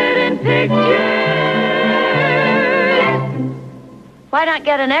save it in pictures. Why not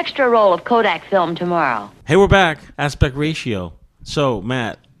get an extra roll of Kodak film tomorrow? Hey, we're back. Aspect ratio. So,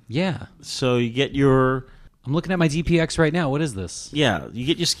 Matt. Yeah. So you get your... I'm looking at my DPX right now. What is this? Yeah, you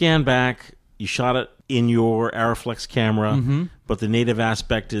get your scan back. You shot it in your Arriflex camera, but the native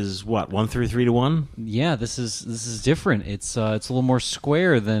aspect is what, 1:3:1? Yeah, this is different. It's a little more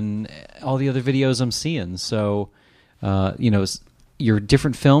square than all the other videos I'm seeing. So, your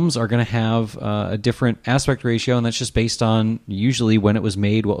different films are going to have a different aspect ratio, and that's just based on usually when it was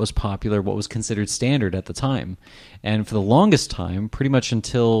made, what was popular, what was considered standard at the time. And for the longest time, pretty much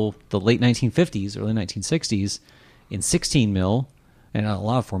until the late 1950s, early 1960s, in 16 mil. And a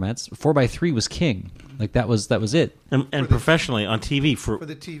lot of formats, 4:3 was king. Like that was it. And professionally on TV for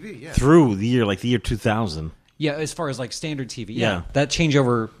the TV, yeah. Through the year 2000. Yeah, as far as like standard TV, yeah. That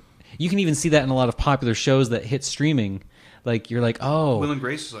changeover, you can even see that in a lot of popular shows that hit streaming. Like you're like, oh, Will and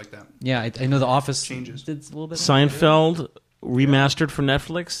Grace is like that. Yeah, I know The Office changes. Did a little bit. Seinfeld remastered for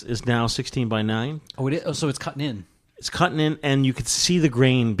Netflix is now 16:9. Oh, it is. Oh, so it's cutting in. It's cutting in, and you could see the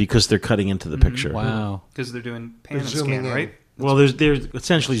grain because they're cutting into the picture. Wow, because they're doing pan and scan, right? Well, they're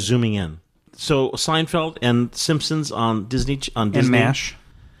essentially zooming in. So Seinfeld and Simpsons on Disney and MASH,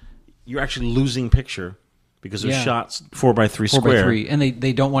 you're actually losing picture because there's shots 4:3 square. 4:3, and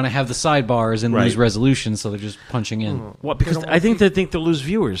they don't want to have the sidebars and lose resolution, so they're just punching in. What? Because I think they think they'll lose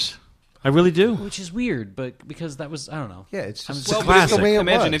viewers. I really do. Which is weird, but because that was, I don't know. Yeah, it's just a classic. The way it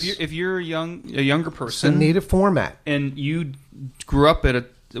Imagine was. if you're a younger person, it's the native format, and you grew up at a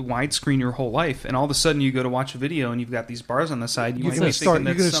widescreen your whole life, and all of a sudden you go to watch a video and you've got these bars on the side. You're going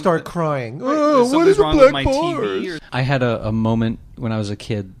to start crying. Right, oh, what is wrong black with my bars? TV? I had a moment when I was a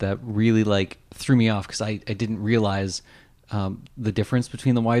kid that really like threw me off because I didn't realize the difference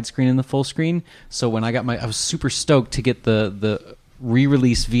between the widescreen and the full screen. So when I was super stoked to get the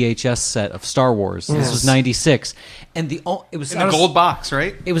re-release VHS set of Star Wars. This was '96, and it was in the gold box,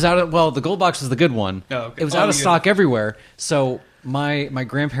 right? It was the gold box was the good one. Oh, okay. It was out of stock everywhere. So my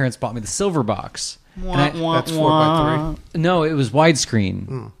grandparents bought me the silver box. That's 4:3. No, it was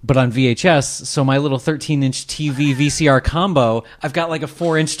widescreen, but on VHS. So my little 13-inch TV VCR combo, I've got like a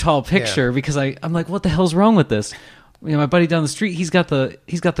 4-inch tall picture because I'm like, what the hell's wrong with this? You know, my buddy down the street, he's got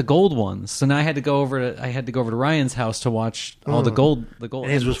the gold ones. So now I had to go over to Ryan's house to watch all the gold. And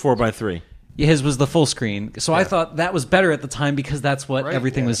his was 4:3. His was the full screen, so I thought that was better at the time because that's what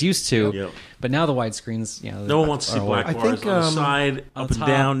everything was used to. Yep. But now the widescreens, no one wants to see black bars on the side, up and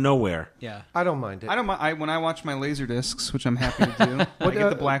down, nowhere. Yeah, I don't mind it. I don't mind when I watch my laser discs, which I'm happy to do. I get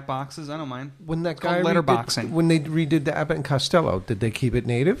the black boxes. I don't mind. When that guy letterboxing, when they redid the Abbott and Costello, did they keep it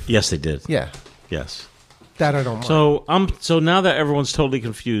native? Yes, they did. Yeah. Yes. That I don't mind. So now that everyone's totally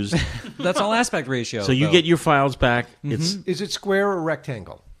confused, that's all aspect ratio. So you get your files back. Is it square or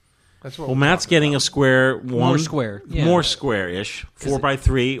rectangle? That's what. Well, Matt's getting a square one, more square, more square-ish,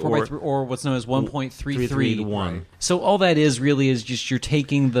 4x3, or what's known as 1.33 to 1. Right. So all that is really is just you're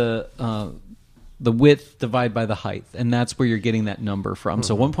taking the width divided by the height, and that's where you're getting that number from.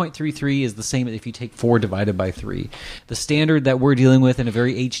 So 1.33 is the same if you take 4 divided by 3. The standard that we're dealing with in a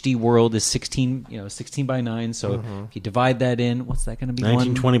very HD world is 16 by 9. So if you divide that in, what's that going to be?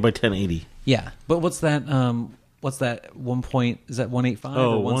 1920 by 1080. Yeah, but what's that? What's that? 1 point? Is that 185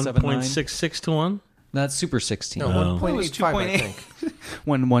 or 179? 1.66 to 1. That's Super 16. No, 1.85, I think.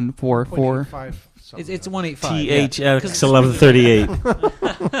 1144. It's 185. THX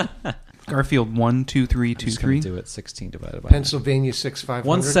 1138. Garfield 12323. Do it 16 divided by Pennsylvania 6500.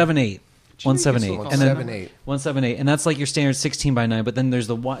 178. 178. 178. And that's like your standard 16 by 9, but then there's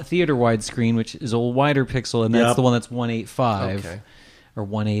the theater wide screen, which is a wider pixel, and that's the one that's 185 or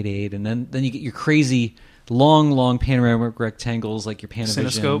 188. And then you get your crazy long panoramic rectangles like your Panavision.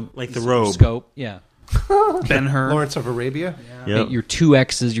 Cinescope, like the robe. Scope, yeah. Ben-Hur. Lawrence of Arabia. Yeah. Yep. Your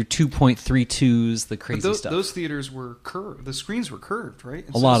 2X's, your 2.32s, the crazy stuff. Those theaters were curved. The screens were curved, right?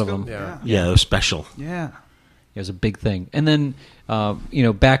 A lot of them. Yeah, they're special. Yeah. It was a big thing. And then,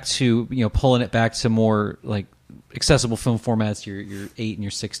 back to, pulling it back to more like accessible film formats, your 8 and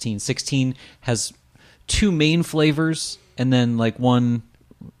your 16. 16 has 2 main flavors and then like one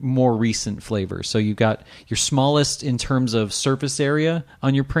more recent flavor. So you've got your smallest in terms of surface area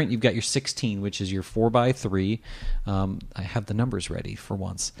on your print. You've got your 16, which is your 4x3. I have the numbers ready for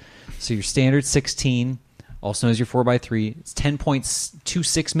once. So your standard 16, also known as your 4x3, it's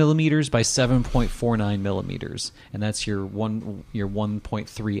 10.26 millimeters by 7.49 millimeters, and that's your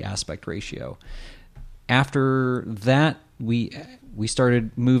 1.3 aspect ratio. After that, we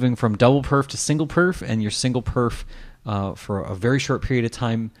started moving from double perf to single perf, and your single perf for a very short period of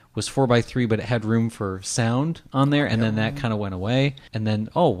time was 4x3, but it had room for sound on there, and then that kind of went away. And then,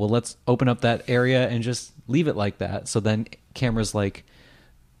 let's open up that area and just leave it like that. So then cameras like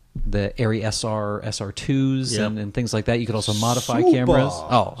the Arri SR2s and things like that, you could also modify cameras.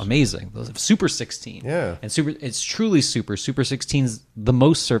 Oh, amazing. Those have Super 16. Yeah. And it's truly super. Super 16's the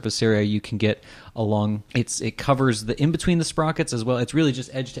most surface area you can get along. It covers the in between the sprockets as well. It's really just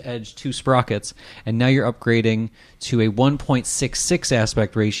edge to edge 2 sprockets. And now you're upgrading to a 1.66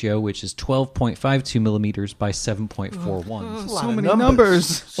 aspect ratio, which is 12.52 millimeters by 7.41. So many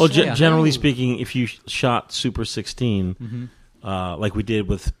numbers. Well, generally speaking, if you shot Super 16, like we did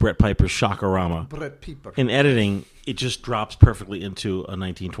with Brett Piper's Shockorama, in editing, it just drops perfectly into a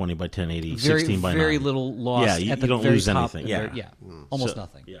 1920 by 1080, 16 by 9. Very little loss. Yeah, you don't lose anything. Almost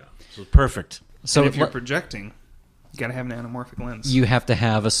nothing. Yeah, so perfect. So if you're projecting, you got to have an anamorphic lens. You have to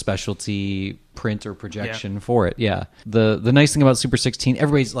have a specialty print or projection for it. Yeah. The nice thing about Super 16,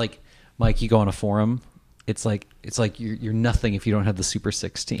 everybody's like, Mike, you go on a forum. It's like you're nothing if you don't have the Super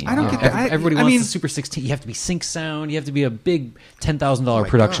 16. I don't get that. Everybody wants the Super 16. You have to be sync sound. You have to be a big $10,000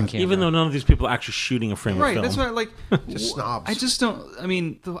 production camera. Even though none of these people are actually shooting a frame of film. Right, that's what I like. Just snobs. I just don't. I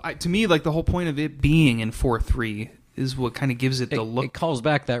mean, to me, like the whole point of it being in 4:3 is what kind of gives it the look. It calls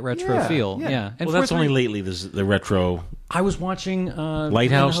back that retro feel. Yeah. And that's only lately. The retro. I was watching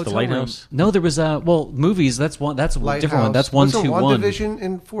Lighthouse. The Lighthouse. No, there was movies. That's one. That's a different one. That's 121. Was there WandaVision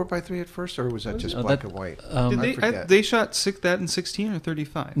in 4x3 at first, or was that just black and white? They shot that in 16 or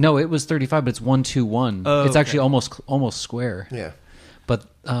 35. No, it was 35, but it's 121. It's actually almost square. Yeah. But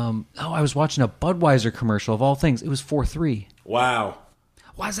I was watching a Budweiser commercial of all things. It was 4:3. Wow.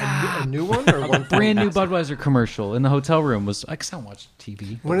 What's that? A new one or one? Brand new Budweiser commercial in the hotel room was. I don't watch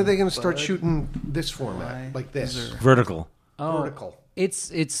TV. When are they going to start shooting this format like this? Vertical. Vertical.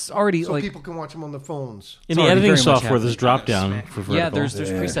 It's already so like people can watch them on the phones. In the editing software, there's drop down for vertical. Yeah, there's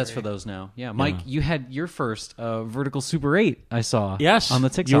presets for those now. Yeah, Mike, you had your first vertical Super 8. I saw. Yes, on the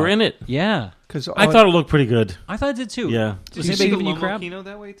TikTok. You were in it. Yeah, because I thought it looked pretty good. I thought it did too. Yeah. Did you see the Lomo Kino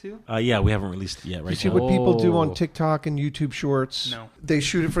that way too? Yeah, we haven't released it yet. Right. You see what people do on TikTok and YouTube Shorts? No. They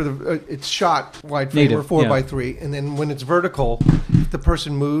shoot it for the. It's shot wide frame or 4x3, and then when it's vertical, if the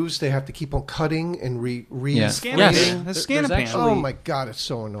person moves, they have to keep on cutting and Scanning. Oh my god, it's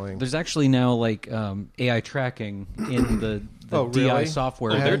so annoying. There's actually now like AI tracking in the DI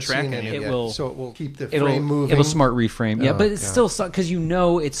software. They're tracking it. Will so it will keep the frame moving. It'll smart reframe. Yeah, but it's still because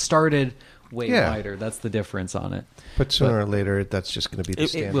it started way wider. That's the difference on it. But sooner or later, that's just going to be the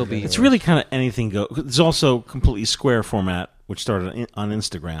standard. It will be. Anyways. It's really kind of anything go. There's also completely square format, which started on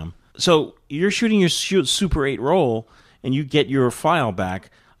Instagram. So you're shooting your Super 8 roll, and you get your file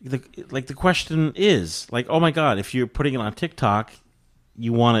back. The question is, like, oh my God, if you're putting it on TikTok,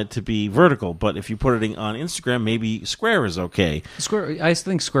 you want it to be vertical, but if you put it on Instagram, maybe square is okay. Square, I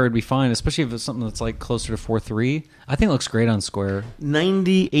think square would be fine, especially if it's something that's like closer to 4:3. I think it looks great on square.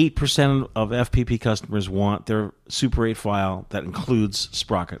 98% of FPP customers want their Super 8 file that includes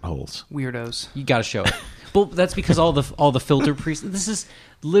sprocket holes. Weirdos. You got to show it. Well, that's because all the filter presets. This is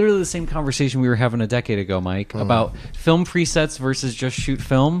literally the same conversation we were having a decade ago, Mike, about film presets versus just shoot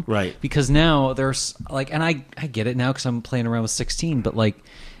film. Right. Because now there's like, and I get it now because I'm playing around with 16, but like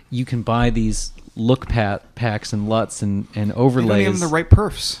you can buy these look packs and LUTs and overlays. They don't even have the right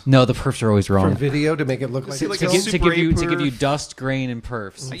perfs. No, the perfs are always wrong. For video to make it look like See, it's like film? a to give you perf. dust, grain, and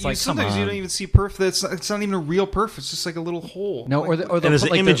perfs. It's like, sometimes come on. you don't even see perf. It's not even a real perf. It's just like a little hole. No, or they'll And there's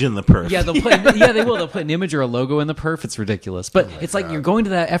put, an like, image in the perf. Yeah, they'll put. Yeah, they will. They'll put an image or a logo in the perf. It's ridiculous, but it's like you're going to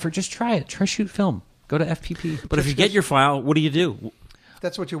that effort. Just try it. Try shoot film. Go to FPP. But if you get your file, what do?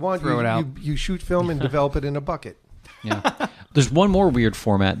 That's what you want. Throw it out. You shoot film and develop it in a bucket. Yeah. There's one more weird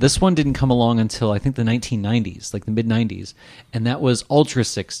format. This one didn't come along until I think the 1990s, like the mid 90s, and that was Ultra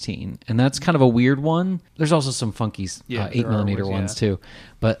 16, and that's kind of a weird one. There's also some funky 8mm ones too,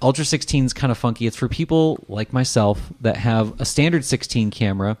 but Ultra 16 is kind of funky. It's for people like myself that have a standard 16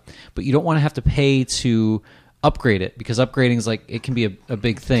 camera, but you don't want to have to pay to upgrade it, because upgrading is like, it can be a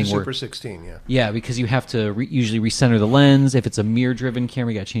big thing. Super 16, yeah. Yeah, because you have to usually recenter the lens. If it's a mirror-driven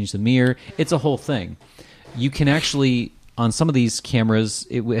camera, you got to change the mirror. It's a whole thing. You can actually, on some of these cameras,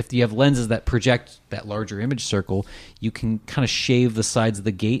 if you have lenses that project that larger image circle, you can kind of shave the sides of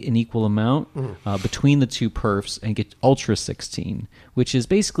the gate an equal amount between the two perfs and get Ultra 16, which is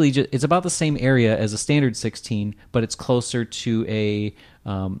basically it's about the same area as a standard 16, but it's closer to a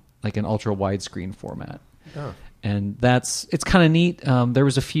like an ultra widescreen format. Oh. And it's kind of neat.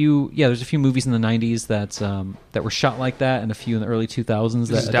 There's a few movies in the 90s that were shot like that, and a few in the early 2000s.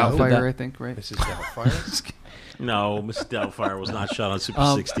 This is Doubtfire, I think, right? This is Doubtfire. No, Mrs. Doubtfire was not shot on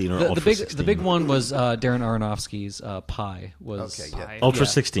Super 16 or Ultra 16. The big one was Darren Aronofsky's Pi. Ultra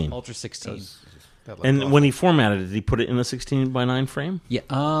 16. Ultra 16. And when he formatted it, did he put it in a 16:9 frame? Yeah,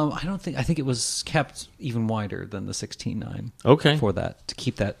 I think it was kept even wider than the 16:9. Okay. For that, to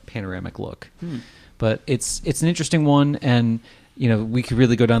keep that panoramic look. But it's an interesting one, and we could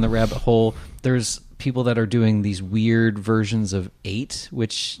really go down the rabbit hole. There's people that are doing these weird versions of 8,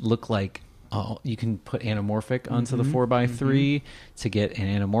 which look like you can put anamorphic onto the 4x3 to get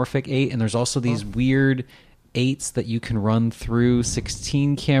an anamorphic 8, and there's also these weird 8s that you can run through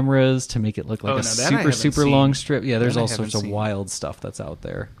 16 cameras to make it look like super long strip. Yeah, there's all sorts of wild stuff that's out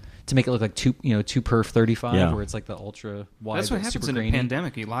there to make it look like two perf 35, where it's like the ultra wide. That's what happens in a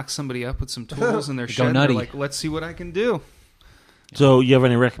pandemic. You lock somebody up with some tools in their Go shed. nutty. They're like, let's see what I can do. So you have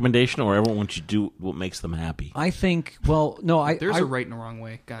any recommendation, or everyone wants you to do what makes them happy? I think. Well, no. There's a right and a wrong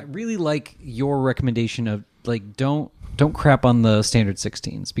way. I really like your recommendation of like don't crap on the standard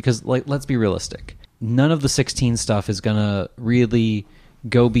 16s, because like, let's be realistic. None of the 16 stuff is gonna really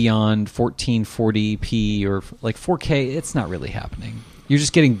go beyond 1440p or like 4K. It's not really happening. You're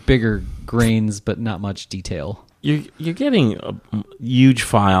just getting bigger grains, but not much detail. You're getting a huge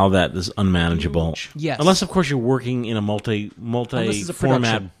file that is unmanageable. Yes. Unless, of course, you're working in a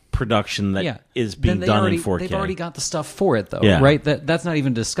multi-format production that is being done in 4K. They've already got the stuff for it, though, right? That's not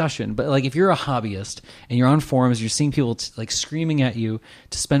even discussion. But like, if you're a hobbyist and you're on forums, you're seeing people like screaming at you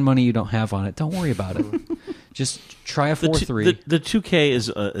to spend money you don't have on it. Don't worry about it. Just try a 4.3. The 2K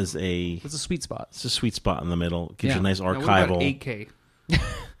is it's a sweet spot. It's a sweet spot in the middle. It gives you a nice archival. Now, what about 8K?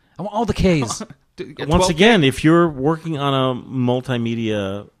 I want all the Ks. Once again, if you're working on a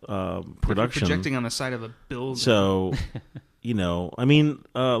multimedia production, projecting on the side of a building, so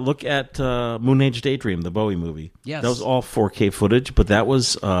look at Moon Age Daydream, the Bowie movie. Yes, that was all 4K footage, but that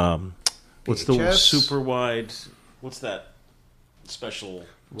was what's the VHS? super wide? What's that special?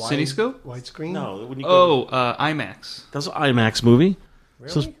 Cinescope? Widescreen? No. When you go IMAX. That was an IMAX movie.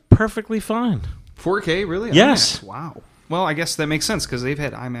 Really? So it's perfectly fine. 4K, really? Yes. IMAX. Wow. Well, I guess that makes sense because they've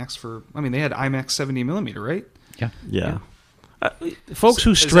had IMAX they had IMAX 70mm, right? Yeah. Folks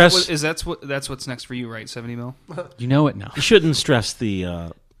who stress that's what's next for you, right? 70mm. You know it now. You shouldn't stress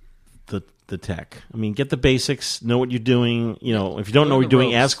the tech. I mean, get the basics. Know what you're doing. If you don't know what you're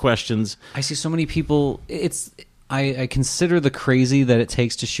doing, ask questions. I see so many people. I consider the crazy that it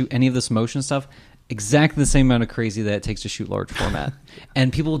takes to shoot any of this motion stuff exactly the same amount of crazy that it takes to shoot large format.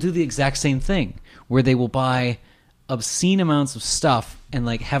 And people will do the exact same thing, where they will buy obscene amounts of stuff and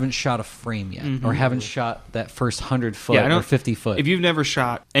like haven't shot a frame yet, or haven't shot that first 100 foot or 50 foot. If you've never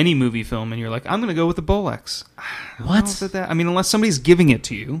shot any movie film and you're like, I'm going to go with the Bolex. What? I mean, unless somebody's giving it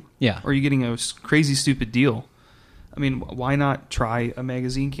to you, Yeah. or you're getting a crazy stupid deal. I mean, why not try a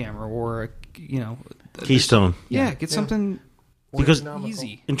magazine camera or Keystone. Yeah, get something because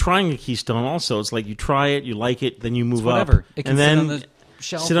easy. In trying a Keystone, also, it's like you try it, you like it, then you move up, It can and then sit on the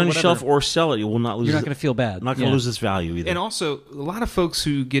shelf. sit on your shelf or sell it. You will not lose. You're not going to feel bad. Not going to lose its value either. And also, a lot of folks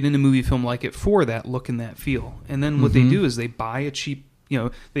who get into movie film like it for that look and that feel. And then what they do is they buy a cheap,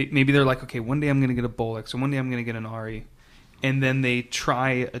 maybe they're like, okay, one day I'm going to get a Bolex, or one day I'm going to get an RE. And then they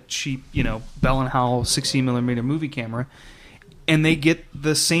try a cheap, Bell & Howell 16mm movie camera, and they get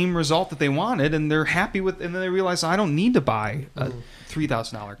the same result that they wanted, and they're happy with, and then they realize, I don't need to buy a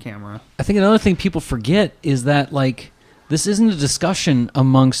 $3,000 camera. I think another thing people forget is that, like, this isn't a discussion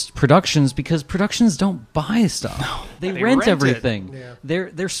amongst productions, because productions don't buy stuff. No, they rent everything. Yeah.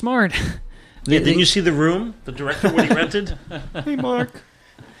 They're smart. Didn't you see The Room? The director, when he rented? Hey, Mark.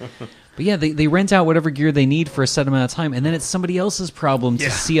 But yeah, they rent out whatever gear they need for a set amount of time, and then it's somebody else's problem to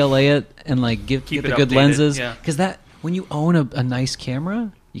CLA it and like get the good updated. lenses. Yeah. Because when you own a nice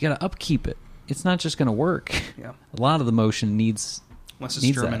camera, you got to upkeep it. It's not just going to work. Yeah. A lot of the motion needs. Unless it's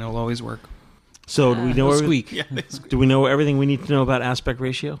German, it'll always work. So do we know squeak? Do we know everything we need to know about aspect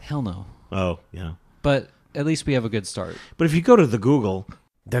ratio? Hell no. Oh yeah. But at least we have a good start. But if you go to the Google.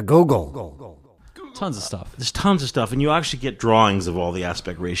 Tons of stuff. There's tons of stuff, and you actually get drawings of all the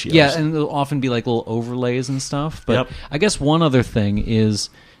aspect ratios. Yeah, and there'll often be like little overlays and stuff. But I guess one other thing is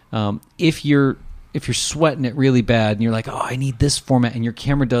if you're sweating it really bad and you're like, oh, I need this format, and your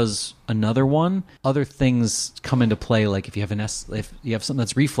camera does another one, other things come into play. Like if you have if you have something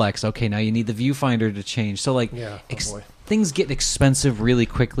that's reflex, okay, now you need the viewfinder to change. So like things get expensive really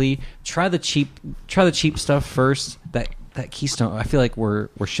quickly. Try the cheap stuff first. That Keystone, I feel like we're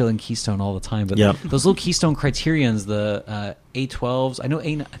shilling Keystone all the time, but those little Keystone Criterions, the A12s, I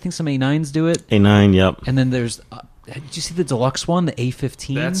think some A9s do it. A9, yep. And then there's, did you see the deluxe one, the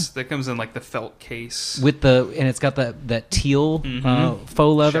A15? That comes in like the felt case and it's got that teal faux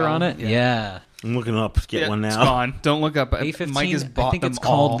leather on it. Yeah. I'm looking up to get one now. It's gone. Don't look up. A15, Mike has bought I think them it's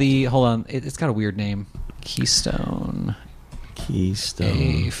called all. hold on, it's got a weird name. Keystone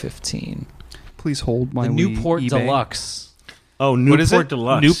A15. Please hold my The Newport eBay. Deluxe. Oh, Newport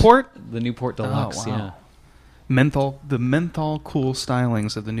Deluxe. Newport? The Newport Deluxe, yeah. The menthol cool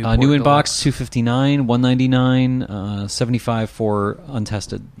stylings of the Newport new in Deluxe. box, $259, $199, $75 for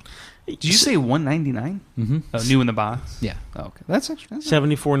untested. Did you say $199? Mm-hmm. Oh, new in the box. Yeah. Oh, okay, that's actually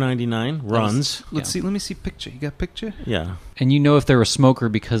 $74.99 runs. Let's see. Let me see picture. You got a picture? Yeah. And you know if they're a smoker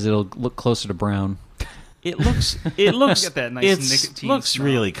because it'll look closer to brown. It looks got that nice nicotine looks smell.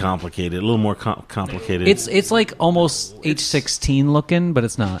 really complicated, a little more complicated. It's like almost H16 looking, but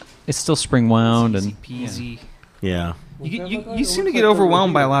it's not. It's still spring wound and peasy. Yeah. You seem to get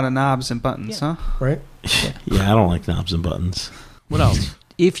overwhelmed by a lot of knobs and buttons, huh? Right? Yeah, I don't like knobs and buttons. What else?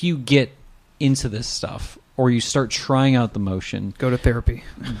 If you get into this stuff or you start trying out the motion, go to therapy.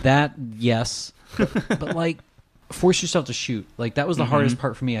 That yes, but like force yourself to shoot. Like that was the hardest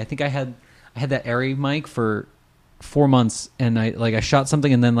part for me. I think I had that Arri mic for 4 months, and I shot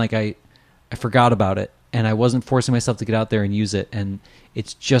something, and then I forgot about it, and I wasn't forcing myself to get out there and use it. And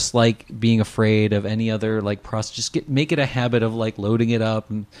it's just like being afraid of any other process. Just make it a habit of loading it up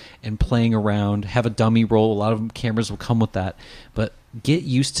and playing around. Have a dummy roll. A lot of cameras will come with that, but get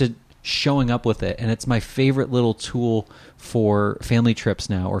used to showing up with it. And it's my favorite little tool for family trips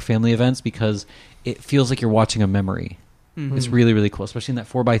now or family events because it feels like you're watching a memory. Mm-hmm. It's really, really cool, especially in that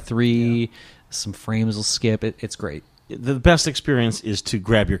 4x3. Some frames will skip. It's great. The best experience is to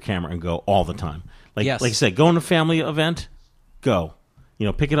grab your camera and go all the time. Like I said, go on a family event, go.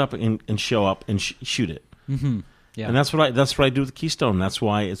 Pick it up and show up and shoot it. Mm-hmm. Yeah. And that's what I do with the Keystone. That's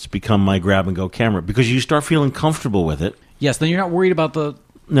why it's become my grab and go camera, because you start feeling comfortable with it. Yes, then you're not worried about the...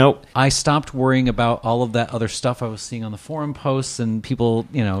 Nope. I stopped worrying about all of that other stuff I was seeing on the forum posts, and people,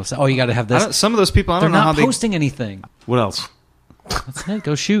 say, "Oh, you got to have this." Some of those people, I don't know how they're not posting anything. What else? That's it.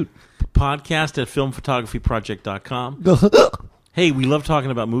 Go shoot. Podcast at filmphotographyproject.com. Hey, we love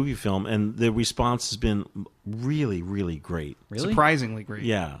talking about movie film, and the response has been really, really great. Really? Surprisingly great.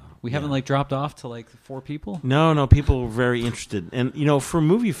 Yeah. We haven't dropped off to 4 people? No, people were very interested. And for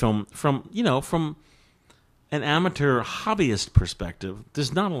movie film, from an amateur hobbyist perspective,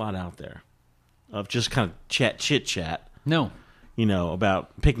 there's not a lot out there of just kind of chit chat. No.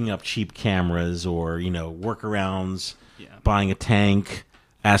 About picking up cheap cameras or, workarounds, buying a tank,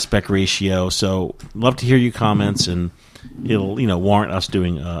 aspect ratio. So love to hear your comments, and it'll, warrant us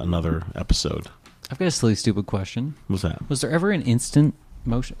doing another episode. I've got a silly, stupid question. What's that? Was there ever an instant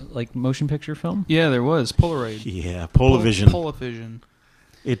motion picture film? Yeah, there was Polaroid. Yeah, Polavision. Polavision.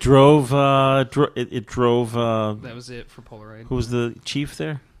 It drove. It drove. That was it for Polaroid. Who was the chief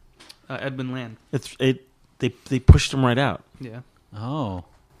there? Edwin Land. They pushed him right out. Yeah. Oh.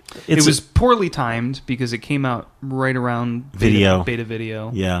 It was poorly timed because it came out right around beta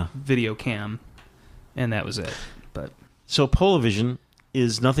video. Yeah. Video cam, and that was it. But so Polavision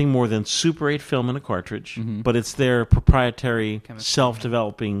is nothing more than Super 8 film in a cartridge, but it's their proprietary,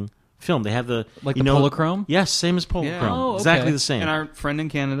 self-developing film. They have the Polochrome? Yes, same as Polochrome. Yeah. Oh, okay. Exactly the same. And our friend in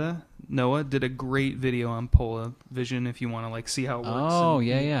Canada, Noah, did a great video on Polavision if you want to see how it works. Oh,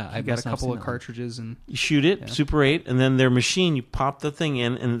 yeah. I've got a couple of cartridges and you shoot it, Super 8, and then their machine, you pop the thing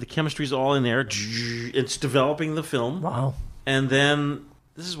in, and the chemistry's all in there. It's developing the film. Wow. And then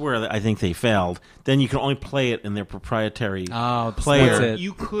this is where I think they failed. Then you can only play it in their proprietary player. That's it.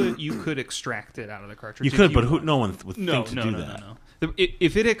 You could extract it out of the cartridge. You could, but no one would think to do that. No.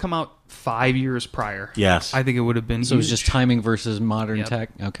 If it had come out 5 years prior, yes, I think it would have been. So huge. it was just timing versus modern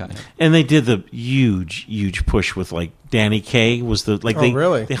tech. Okay, and they did the huge push with Danny Kaye was the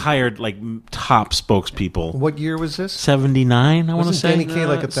really? They hired top spokespeople. What year was this? 79, I want to say. Danny Kaye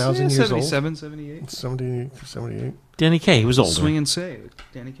 1,000 years old? 77, 78. 78. Danny Kaye, he was older. Swing and say,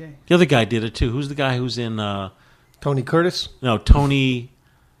 Danny Kaye. The other guy did it too. Who's the guy who's in? Tony Curtis? No, Tony.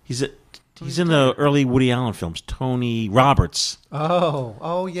 He's in the early Woody Allen films. Tony Roberts.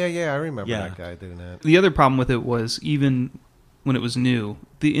 Oh, yeah. I remember that guy doing that. The other problem with it was even when it was new,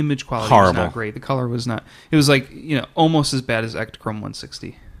 the image quality was not great. The color was not. It was almost as bad as Ektachrome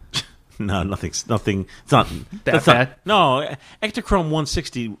 160. No, nothing. It's not that bad. No, Ektachrome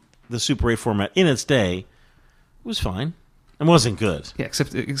 160, the Super 8 format in its day, was fine. It wasn't good. Yeah,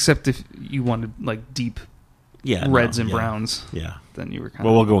 except if you wanted deep. Yeah, reds and browns. Yeah, then you were kind of.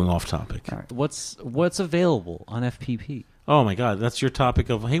 Well, we're going off topic. All right. What's available on FPP? Oh my God, that's your topic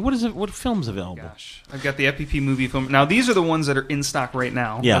of hey, what is it? What film's available? Gosh, I've got the FPP movie film. Now these are the ones that are in stock right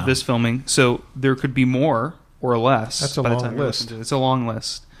now of this filming. So there could be more or less. That's a long list. It's a long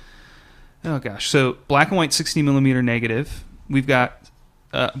list. Oh gosh, so black and white 60mm negative. We've got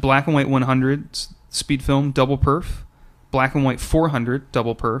black and white 100 speed film double perf, black and white 400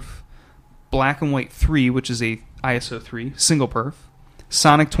 double perf. Black and White 3, which is a ISO 3, single perf.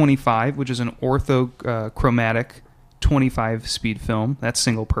 Sonic 25, which is an orthochromatic 25 speed film, that's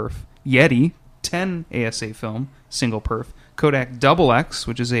single perf. Yeti 10 ASA film, single perf. Kodak Double X,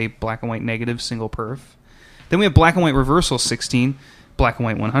 which is a black and white negative, single perf. Then we have black and white reversal 16, black and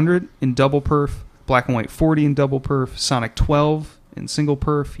white 100 in double perf, black and white 40 in double perf, Sonic 12 in single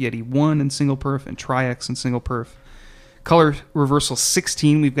perf, Yeti 1 in single perf, and Tri-X in single perf. Color reversal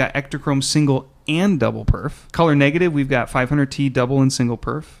 16, we've got Ektachrome single and double perf. Color negative, we've got 500T double and single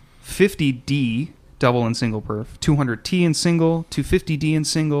perf, 50D double and single perf, 200T in single, 250D in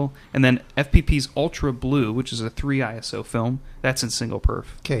single, and then FPP's Ultra Blue, which is a 3 ISO film, that's in single perf.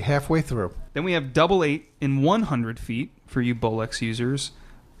 Okay, halfway through. Then we have double 8 in 100 feet for you Bolex users.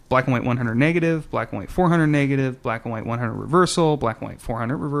 Black and white 100 negative, black and white 400 negative, black and white 100 reversal, black and white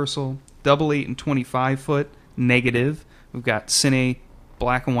 400 reversal. Double 8 in 25 foot negative. We've got Cine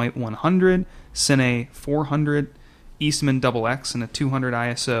black and white 100, Cine 400, Eastman double X and a 200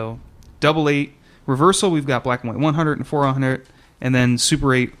 ISO. Double 8 reversal, we've got black and white 100 and 400, and then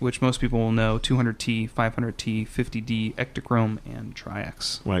Super 8, which most people will know, 200T, 500T, 50D, Ektachrome, and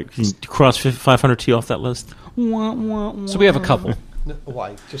Tri-X. Right. Can you cross 500T off that list? So we have a couple.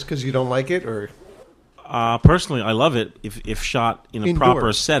 Why? Just because you don't like it, or? Personally, I love it if shot in a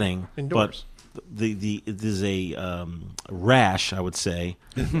proper setting. Indoors. But there's a rash, I would say,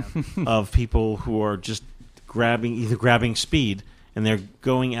 of people who are just grabbing speed, and they're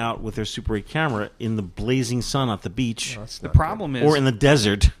going out with their Super 8 camera in the blazing sun at the beach. The problem is, or in the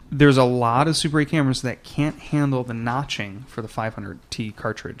desert. There's a lot of Super 8 cameras that can't handle the notching for the 500T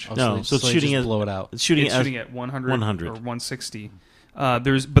cartridge. No, so it's shooting at blow it out. It's shooting at 100 or 160.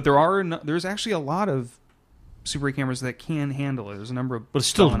 There's actually a lot of Super 8 cameras that can handle it. There's a number of, but it's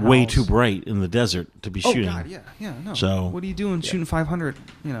still way too bright in the desert to be shooting. Oh God, yeah, no. So what are you doing shooting 500?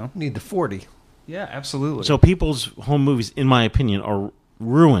 Need the 40. Yeah, absolutely. So people's home movies, in my opinion, are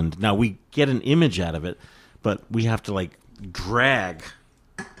ruined. Now we get an image out of it, but we have to drag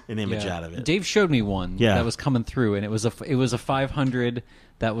an image out of it. Dave showed me one that was coming through, and it was a 500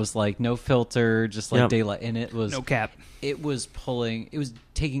 that was no filter, just daylight, and it was no cap. It was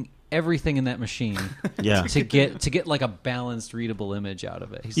taking everything in that machine to get like a balanced, readable image out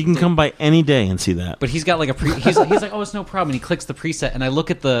of it. You can come by any day and see that. But he's got like he's like, oh, it's no problem. And he clicks the preset, and I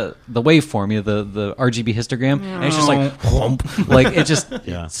look at the waveform, the RGB histogram, and it's just like, whoomp, like it just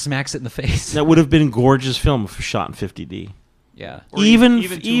smacks it in the face. That would have been gorgeous film if shot in 50D. Yeah, even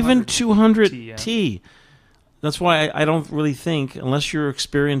 200T. That's why I don't really think, unless you're an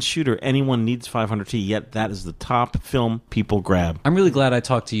experienced shooter, anyone needs 500T. Yet that is the top film people grab. I'm really glad I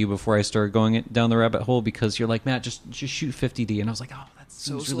talked to you before I started going down the rabbit hole, because you're like, Matt, just shoot 50D, and I was like, oh, that's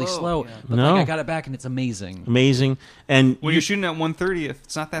really slow. Yeah. But like, I got it back, and it's amazing. And when you're shooting at 130,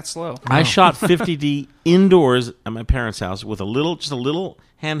 it's not that slow. I shot 50D indoors at my parents' house with just a little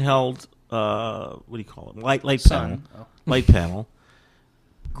handheld. What do you call it? Light panel. Light panel.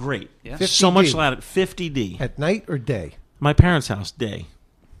 Great. Yeah. So much light. 50D. At night or day? My parents' house, day.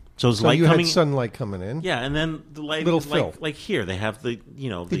 So it's light you coming. had sunlight coming in. Yeah, and then the light. Little fill. Like here, they have the.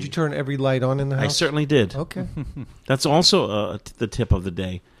 Did you turn every light on in the house? I certainly did. Okay. That's also the tip of the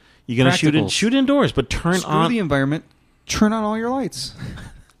day. You're going to shoot indoors, but turn on the environment. Turn on all your lights,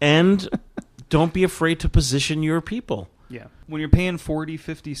 and don't be afraid to position your people. Yeah. When you're paying $40,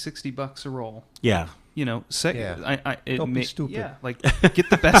 $50, $60 a roll. Yeah. Don't be stupid. Yeah, like get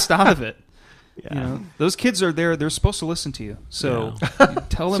the best out of it. Yeah. Those kids are there. They're supposed to listen to you. So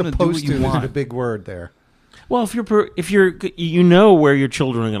tell them to do what you want. Is a big word there. Well, if you're where your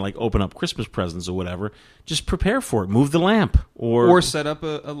children are going to like open up Christmas presents or whatever, just prepare for it. Move the lamp or set up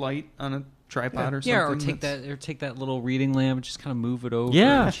a light on a tripod or something. Yeah, or take that little reading lamp, just kind of move it over.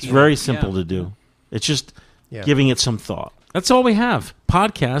 Yeah, it's very simple to do. It's just giving it some thought. That's all we have.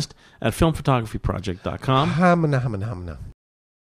 Podcast at filmphotographyproject.com. Hamana.